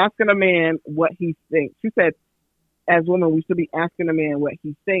 Saying asking a man what he thinks. She said, as women, we should be asking a man what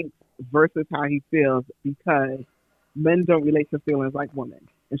he thinks versus how he feels, because men don't relate to feelings like women.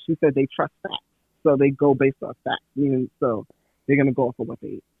 And she said they trust facts. So they go based off facts. Meaning, so they're going to go off of what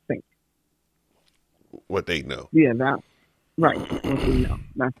they think. What they know. Yeah, right. What they know.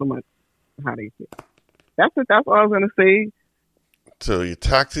 Not so much how they feel. That's it. That's all I was going to say. So your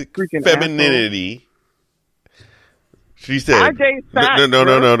toxic femininity. Asshole. She said,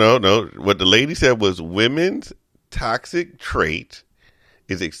 no. What the lady said was women's toxic trait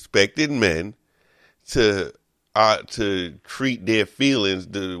is expecting men to treat their feelings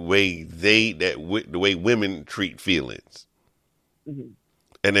the way the way women treat feelings. Mm-hmm.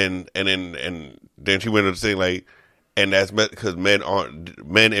 And then she went on to say, like, and that's because men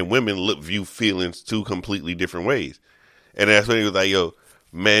and women view feelings two completely different ways. And that's when he was like, yo,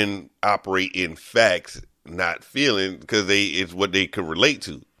 men operate in facts, not feeling, because it's what they could relate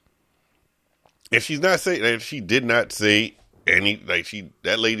to. And she's not saying, and she did not say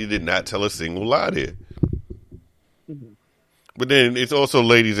that lady did not tell a single lie there. Mm-hmm. But then it's also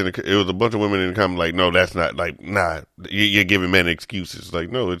ladies it was a bunch of women in the comment like, no, that's not, like, nah, you're giving men excuses. Like,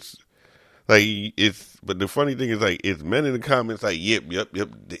 no, it's like, but the funny thing is, like, it's men in the comments like, yep,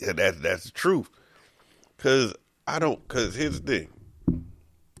 that's the truth. Because here's the thing.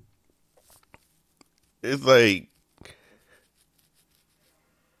 It's like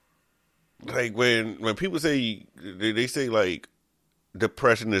when people say, they say, like,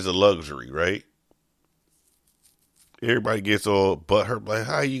 depression is a luxury, right? Everybody gets all butthurt, like,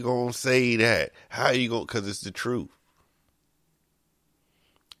 how you gonna say that? How you gonna, because it's the truth.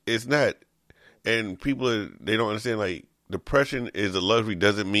 It's not, and people, they don't understand, like, depression is a luxury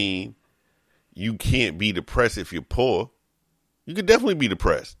doesn't mean you can't be depressed if you're poor. You could definitely be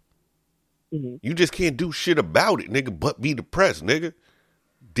depressed. Mm-hmm. You just can't do shit about it, nigga, but be depressed, nigga.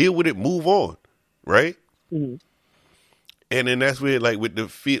 Deal with it, move on, right? Mm-hmm. And then that's where, like, with the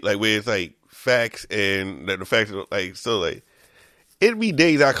feel, like, where it's like facts and the facts, like, so, like, it'd be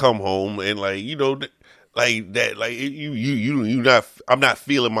days I come home and, like, you know, like that, like, you not, I'm not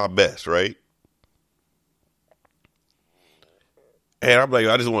feeling my best, right? And I'm like,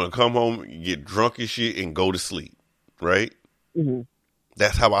 I just want to come home, get drunk and shit, and go to sleep, right? Mm-hmm.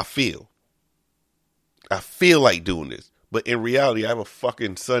 That's how I feel. I feel like doing this. But in reality, I have a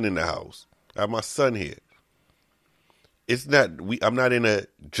fucking son in the house. I have my son here. It's not, I'm not in a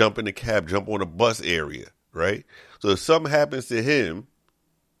jump in the cab, jump on a bus area, right? So if something happens to him,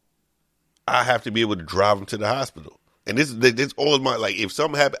 I have to be able to drive him to the hospital. And this all my, like, if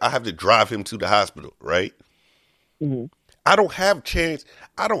something happens, I have to drive him to the hospital, right? Mm-hmm. I don't have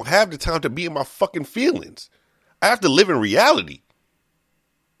the time to be in my fucking feelings. I have to live in reality.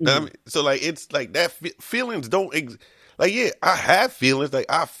 Mm-hmm. I mean, so, like, it's like that feelings don't like, yeah, I have feelings. Like,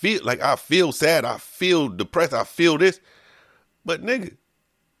 I feel sad. I feel depressed. I feel this. But nigga,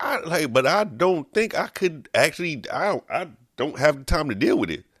 I don't think I could actually, I don't have the time to deal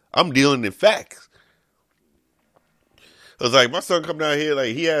with it. I'm dealing in facts. It's like my son come down here,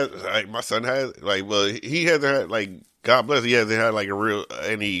 like he has, like my son has, like, well, he hasn't had, like, God bless, he hasn't had like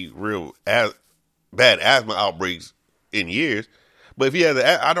any real bad asthma outbreaks in years. But if he has,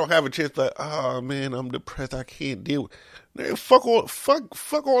 I don't have a chance. Like, oh man, I'm depressed. I can't deal with. Man, fuck all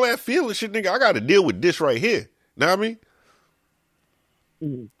that feeling shit, nigga. I got to deal with this right here. Know what I mean?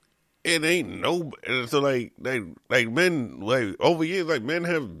 Mm-hmm. It ain't no. So like men, like over years, like men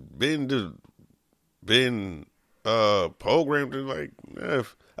have been programmed to like,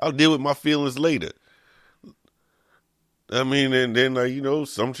 I'll deal with my feelings later. I mean, and then like, you know,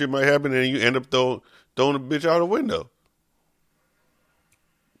 some shit might happen and you end up throwing the bitch out the window.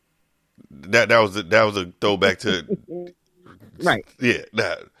 That was a throwback to Right. Yeah,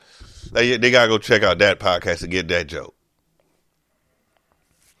 they gotta go check out that podcast to get that joke.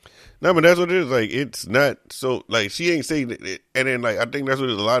 No, but that's what it is. Like, it's not so, like, she ain't saying it. And then, like, I think that's what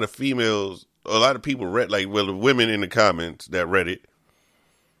it is. A lot of females, a lot of people read, like, well, the women in the comments that read it,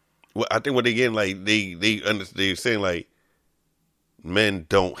 well, I think what they getting, like, they're saying, like, men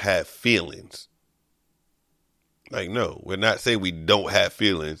don't have feelings. Like, no, we're not saying we don't have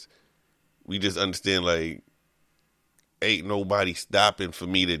feelings. We just understand, like, ain't nobody stopping for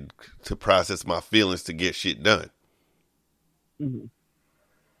me to process my feelings to get shit done. Mm-hmm.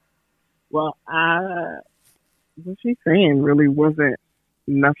 Well, what she's saying really wasn't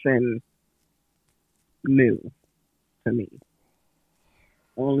nothing new to me.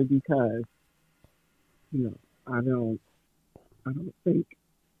 Only because, you know, I don't think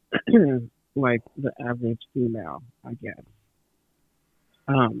like the average female, I guess.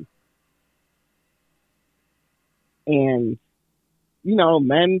 And you know,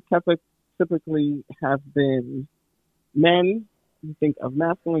 men typically have been men. You think of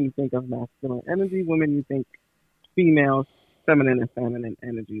masculine, you think of masculine energy. Women, you think females, feminine and feminine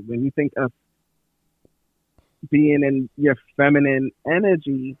energy. When you think of being in your feminine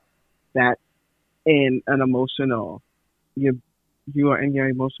energy, that's in an emotional, you are in your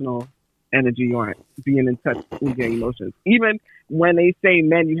emotional energy. You are being in touch with your emotions. Even when they say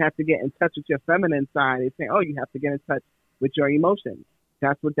men, you have to get in touch with your feminine side, they say, oh, you have to get in touch with your emotions.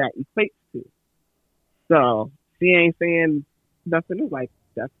 That's what that equates to. So she ain't saying nothing new. Like,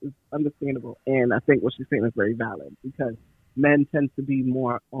 that's understandable. And I think what she's saying is very valid because men tend to be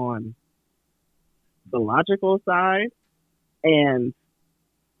more on the logical side and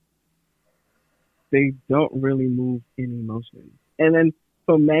they don't really move in emotions. And then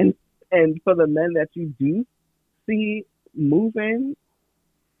for men, and for the men that you do see moving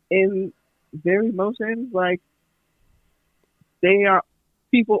in their emotions, like,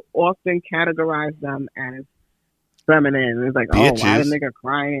 people often categorize them as feminine. It's like, Bitches. oh, why the nigga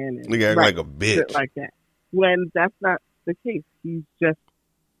crying? And, Nigga act like a bitch. Shit like that. When that's not the case. He's just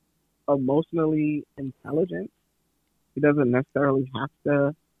emotionally intelligent. He doesn't necessarily have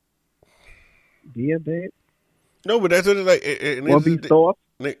to be a bitch. No, but that's what it's like. And or be soft.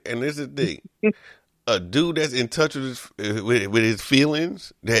 And this is the thing. A dude that's in touch with his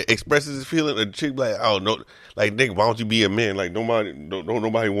feelings, that expresses his feelings, a chick like, oh no, like, nigga, why don't you be a man? Like, nobody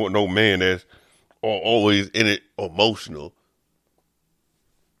want no man that's always in it emotional.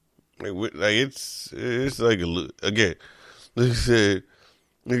 Like it's like again, nigga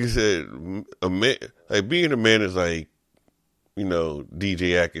said a man, like, being a man is like, you know,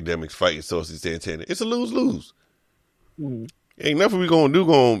 DJ Academics fighting Saucy Santana. It's a lose-lose. Mm-hmm. Ain't nothing we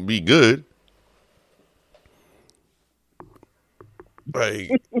gonna be good. Like,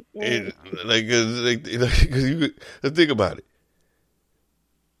 cause you think about it.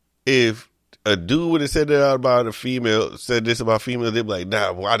 If a dude would have said that about a female, said this about females, they'd be like,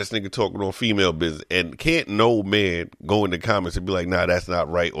 nah, why this nigga talking on female business? And can't no man go in the comments and be like, nah, that's not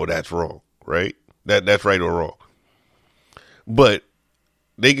right or that's wrong, right? That's right or wrong. But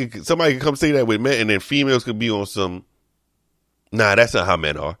somebody could come say that with men, and then females could be on some, nah, that's not how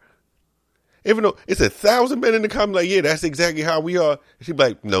men are. Even though it's 1,000 men in the comments like, yeah, that's exactly how we are. And she'd be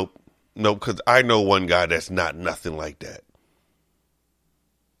like, nope, because I know one guy that's not nothing like that.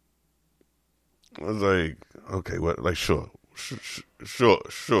 I was like, okay, what? Like, sure,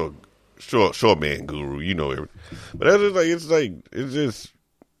 man, guru, you know everything. But that's just like, it's just,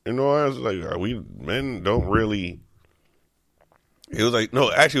 you know, I was like, we men don't really. It was like,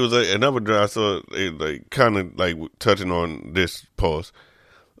 no, actually, it was like another drama I saw, like, kind of like touching on this post.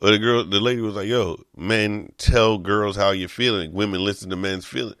 The lady was like, yo, men tell girls how you're feeling. Women listen to men's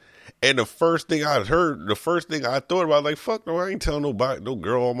feelings. And the first thing I thought about, like, fuck no, I ain't telling no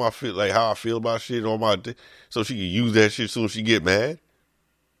girl all my feel, like, how I feel about shit on my so she can use that shit soon as she get mad.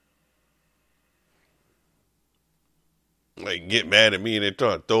 like get mad at me and then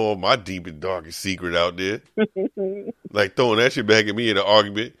try to throw all my deepest, darkest secret out there. Like throwing that shit back at me in an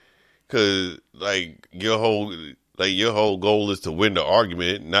argument. Cause like your whole goal is to win the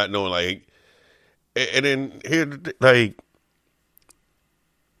argument, not knowing like, and then here's the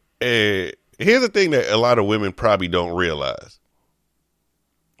thing that a lot of women probably don't realize.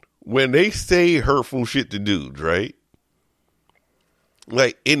 When they say hurtful shit to dudes, right?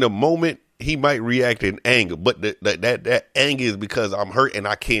 Like in the moment, he might react in anger, but that anger is because I'm hurt and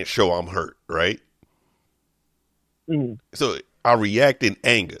I can't show I'm hurt, right? So I react in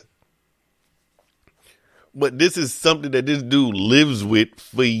anger. But this is something that this dude lives with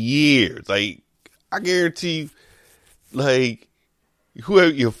for years. Like, I guarantee you, like,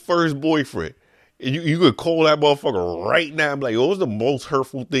 whoever your first boyfriend, you could call that motherfucker right now and be like, what was the most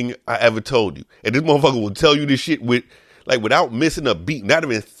hurtful thing I ever told you? And this motherfucker will tell you this shit without missing a beat, not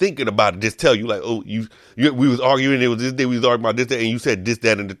even thinking about it, just tell you, like, oh, we was arguing, it was this day, we was arguing about this, that, and you said this,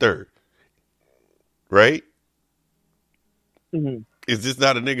 that, and the third. Right? Mm-hmm. Is this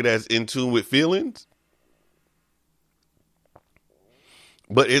not a nigga that's in tune with feelings?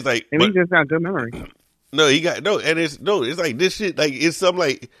 But it's like, And he just got good memory. No, he got it's like this shit. Like it's something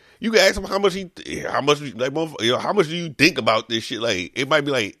like you can ask him how much do you think about this shit? Like it might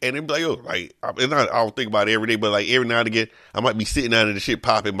be like, and it be like, yo, like it's not. I don't think about it every day, but like every now and again, I might be sitting down and the shit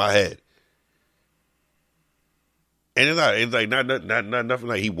pop in my head. And it's like not nothing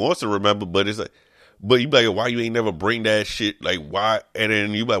like he wants to remember, but it's like, but you be like, why you ain't never bring that shit? Like why? And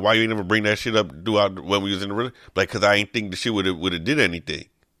then you be like, why you ain't never bring that shit up throughout when we was in the relationship? Like because I ain't think the shit would have did anything.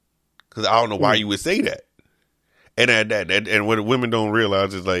 Because I don't know why you would say that. And and what women don't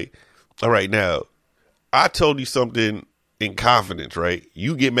realize is like, all right, now, I told you something in confidence, right?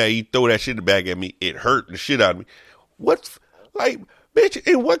 You get mad, you throw that shit back at me, it hurt the shit out of me. What's, like, bitch,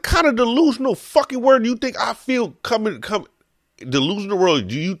 in what kind of delusional fucking world do you think I feel delusional world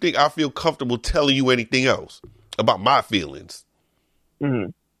do you think I feel comfortable telling you anything else about my feelings?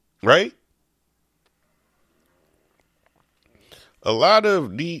 Mm-hmm. Right? A lot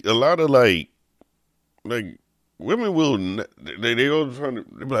of like women will they always trying to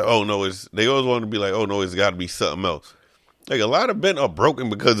be like, oh no, they always want to be like, oh no, it's got to be something else. Like a lot of men are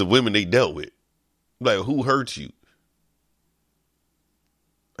broken because of women they dealt with. Like who hurt you?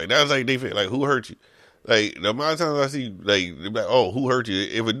 Like that's like they feel like who hurt you? Like the amount of times I see like oh who hurt you?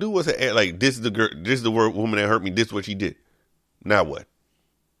 If a dude was like this is the woman that hurt me. This is what she did. Now what?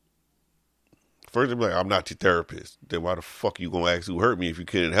 First, they'll be like, I'm not your therapist. Then why the fuck you gonna ask who hurt me if you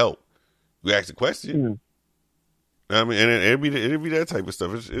couldn't help? You ask the question. Mm-hmm. I mean, and it'd be that type of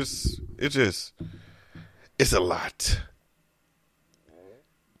stuff. It's a lot.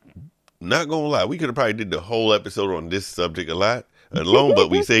 Not gonna lie, we could have probably did the whole episode on this subject a lot alone, but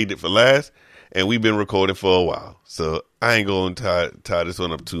we saved it for last, and we've been recording for a while, so I ain't gonna tie this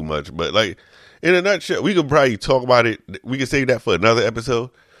one up too much. But like, in a nutshell, we could probably talk about it. We could save that for another episode.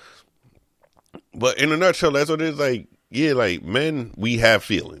 But in a nutshell, that's what it is. Like, yeah, like men, we have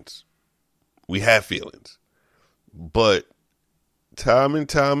feelings. But time and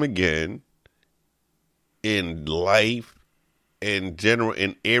time again, in life, in general,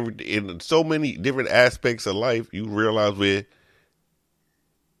 in so many different aspects of life, you realize where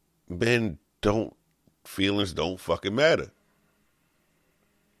men feelings don't fucking matter.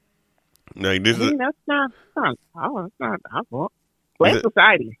 Like this is that's not our fault. Blame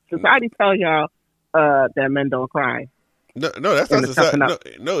society. Society tell y'all that men don't cry. No, that's not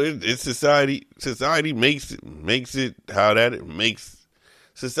society. No, it's society. Society makes it how that it makes.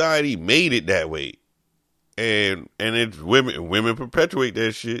 Society made it that way, and it's women. Women perpetuate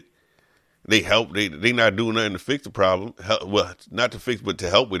that shit. They help. They not doing nothing to fix the problem. Well, not to fix, but to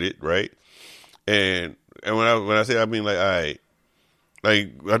help with it, right? And when I say, I mean like, all right,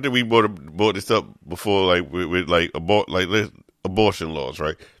 like I think we brought this up before, like with like abortion laws,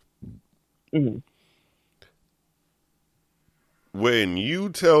 right? Mm-hmm. When you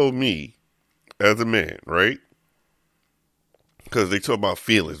tell me as a man, right? Because they talk about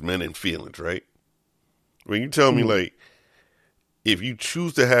feelings, men and feelings, right? When you tell me, like, if you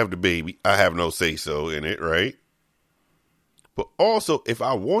choose to have the baby, I have no say-so in it, right? But also, if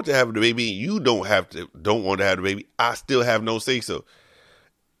I want to have the baby, you don't want to have the baby, I still have no say-so.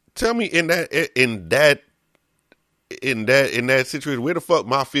 Tell me in that situation, where the fuck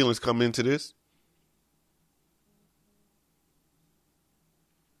my feelings come into this?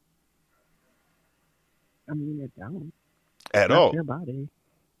 I mean, it don't. At Not all. your body.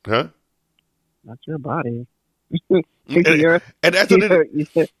 Huh? Not your body. And that's what it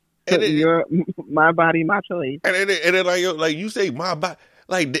is. You're my body, my choice. And then like you say my body,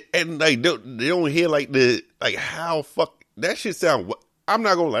 like, and like they don't hear like how fuck that shit sound. I'm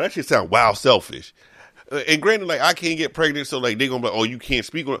not gonna lie, that shit sound wild selfish. And granted, like I can't get pregnant, so like they gonna be like, oh, you can't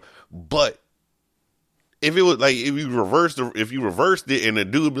speak on it. But if it was like if you reversed it, and the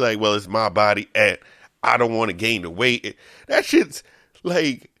dude be like, well, it's my body, and I don't want to gain the weight. That shit's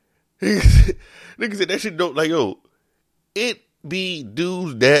like niggas said that shit don't like yo. It be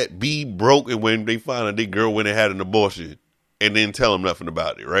dudes that be broken when they find out their girl went and had an abortion, and then tell them nothing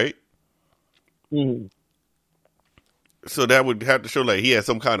about it, right? Mm-hmm. So that would have to show like he had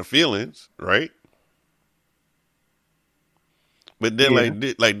some kind of feelings, right? But then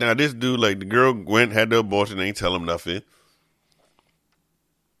like now this dude, like the girl went had the abortion, ain't tell him nothing,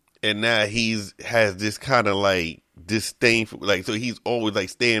 and now has this kind of like disdain for, like, so he's always like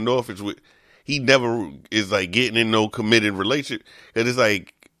standoffish with. He never is like getting in no committed relationship. And it's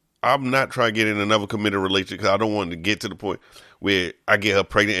like, I'm not trying to get in another committed relationship because I don't want to get to the point where I get her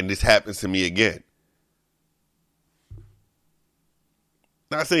pregnant and this happens to me again.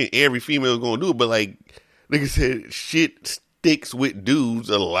 Not saying every female is going to do it, but like I said, shit sticks with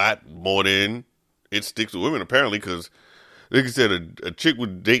dudes a lot more than it sticks with women, apparently, because like I said, a chick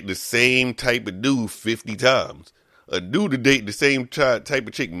would date the same type of dude 50 times. A dude to date the same type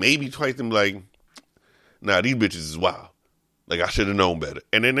of chick maybe twice, and be like, nah, these bitches is wild. Like, I should have known better.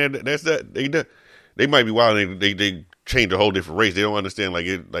 And then that's that. They might be wild, and they change a whole different race. They don't understand,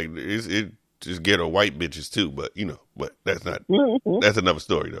 it just ghetto white bitches too, but that's not, that's another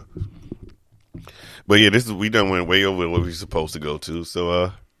story though. But yeah, we done went way over what we supposed to go to.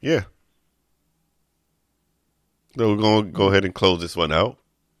 So, yeah. So we're going to go ahead and close this one out.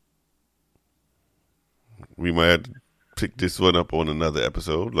 We might have to pick this one up on another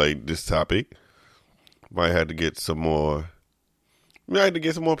episode, like this topic. Might have to get some more. We might have to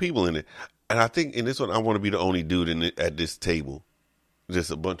get some more people in it. And I think in this one, I want to be the only dude at this table.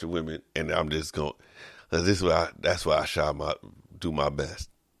 Just a bunch of women, and I'm just going. That's why I do my best.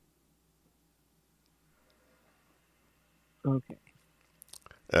 Okay.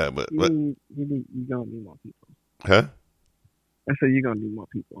 But you gonna need more people. Huh? I said you're gonna need more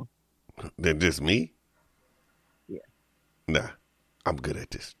people. Than just me? Yeah. Nah, I'm good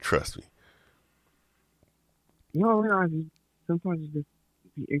at this. Trust me. You don't realize sometimes you just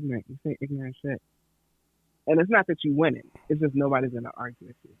be ignorant. You say ignorant shit. And it's not that you win it. It's just nobody's gonna argue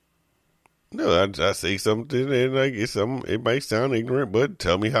with you. No, I say something and like it might sound ignorant, but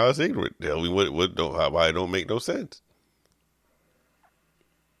tell me how it's ignorant. Tell me why it don't make no sense.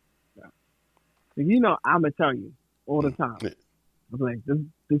 So I'm gonna tell you all the time. I'm like,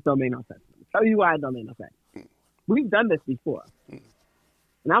 this don't make no sense. Tell you why it don't make no sense. We've done this before,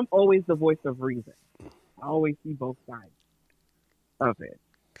 and I'm always the voice of reason. I always see both sides of it.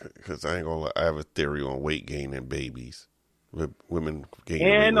 Because I ain't gonna lie, I have a theory on weight gain and babies. With women gaining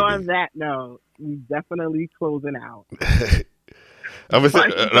and weight. On that note, we definitely closing out. I'm gonna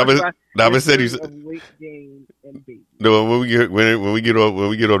send you weight gain and babies. No, when we get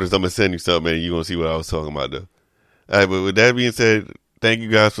on this, I'm gonna send you something, and you are gonna see what I was talking about though. All right, but with that being said, thank you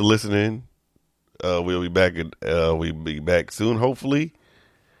guys for listening. We'll be back. We'll be back soon, hopefully.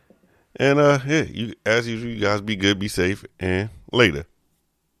 And as usual, you guys be good, be safe, and later.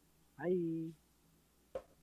 Bye.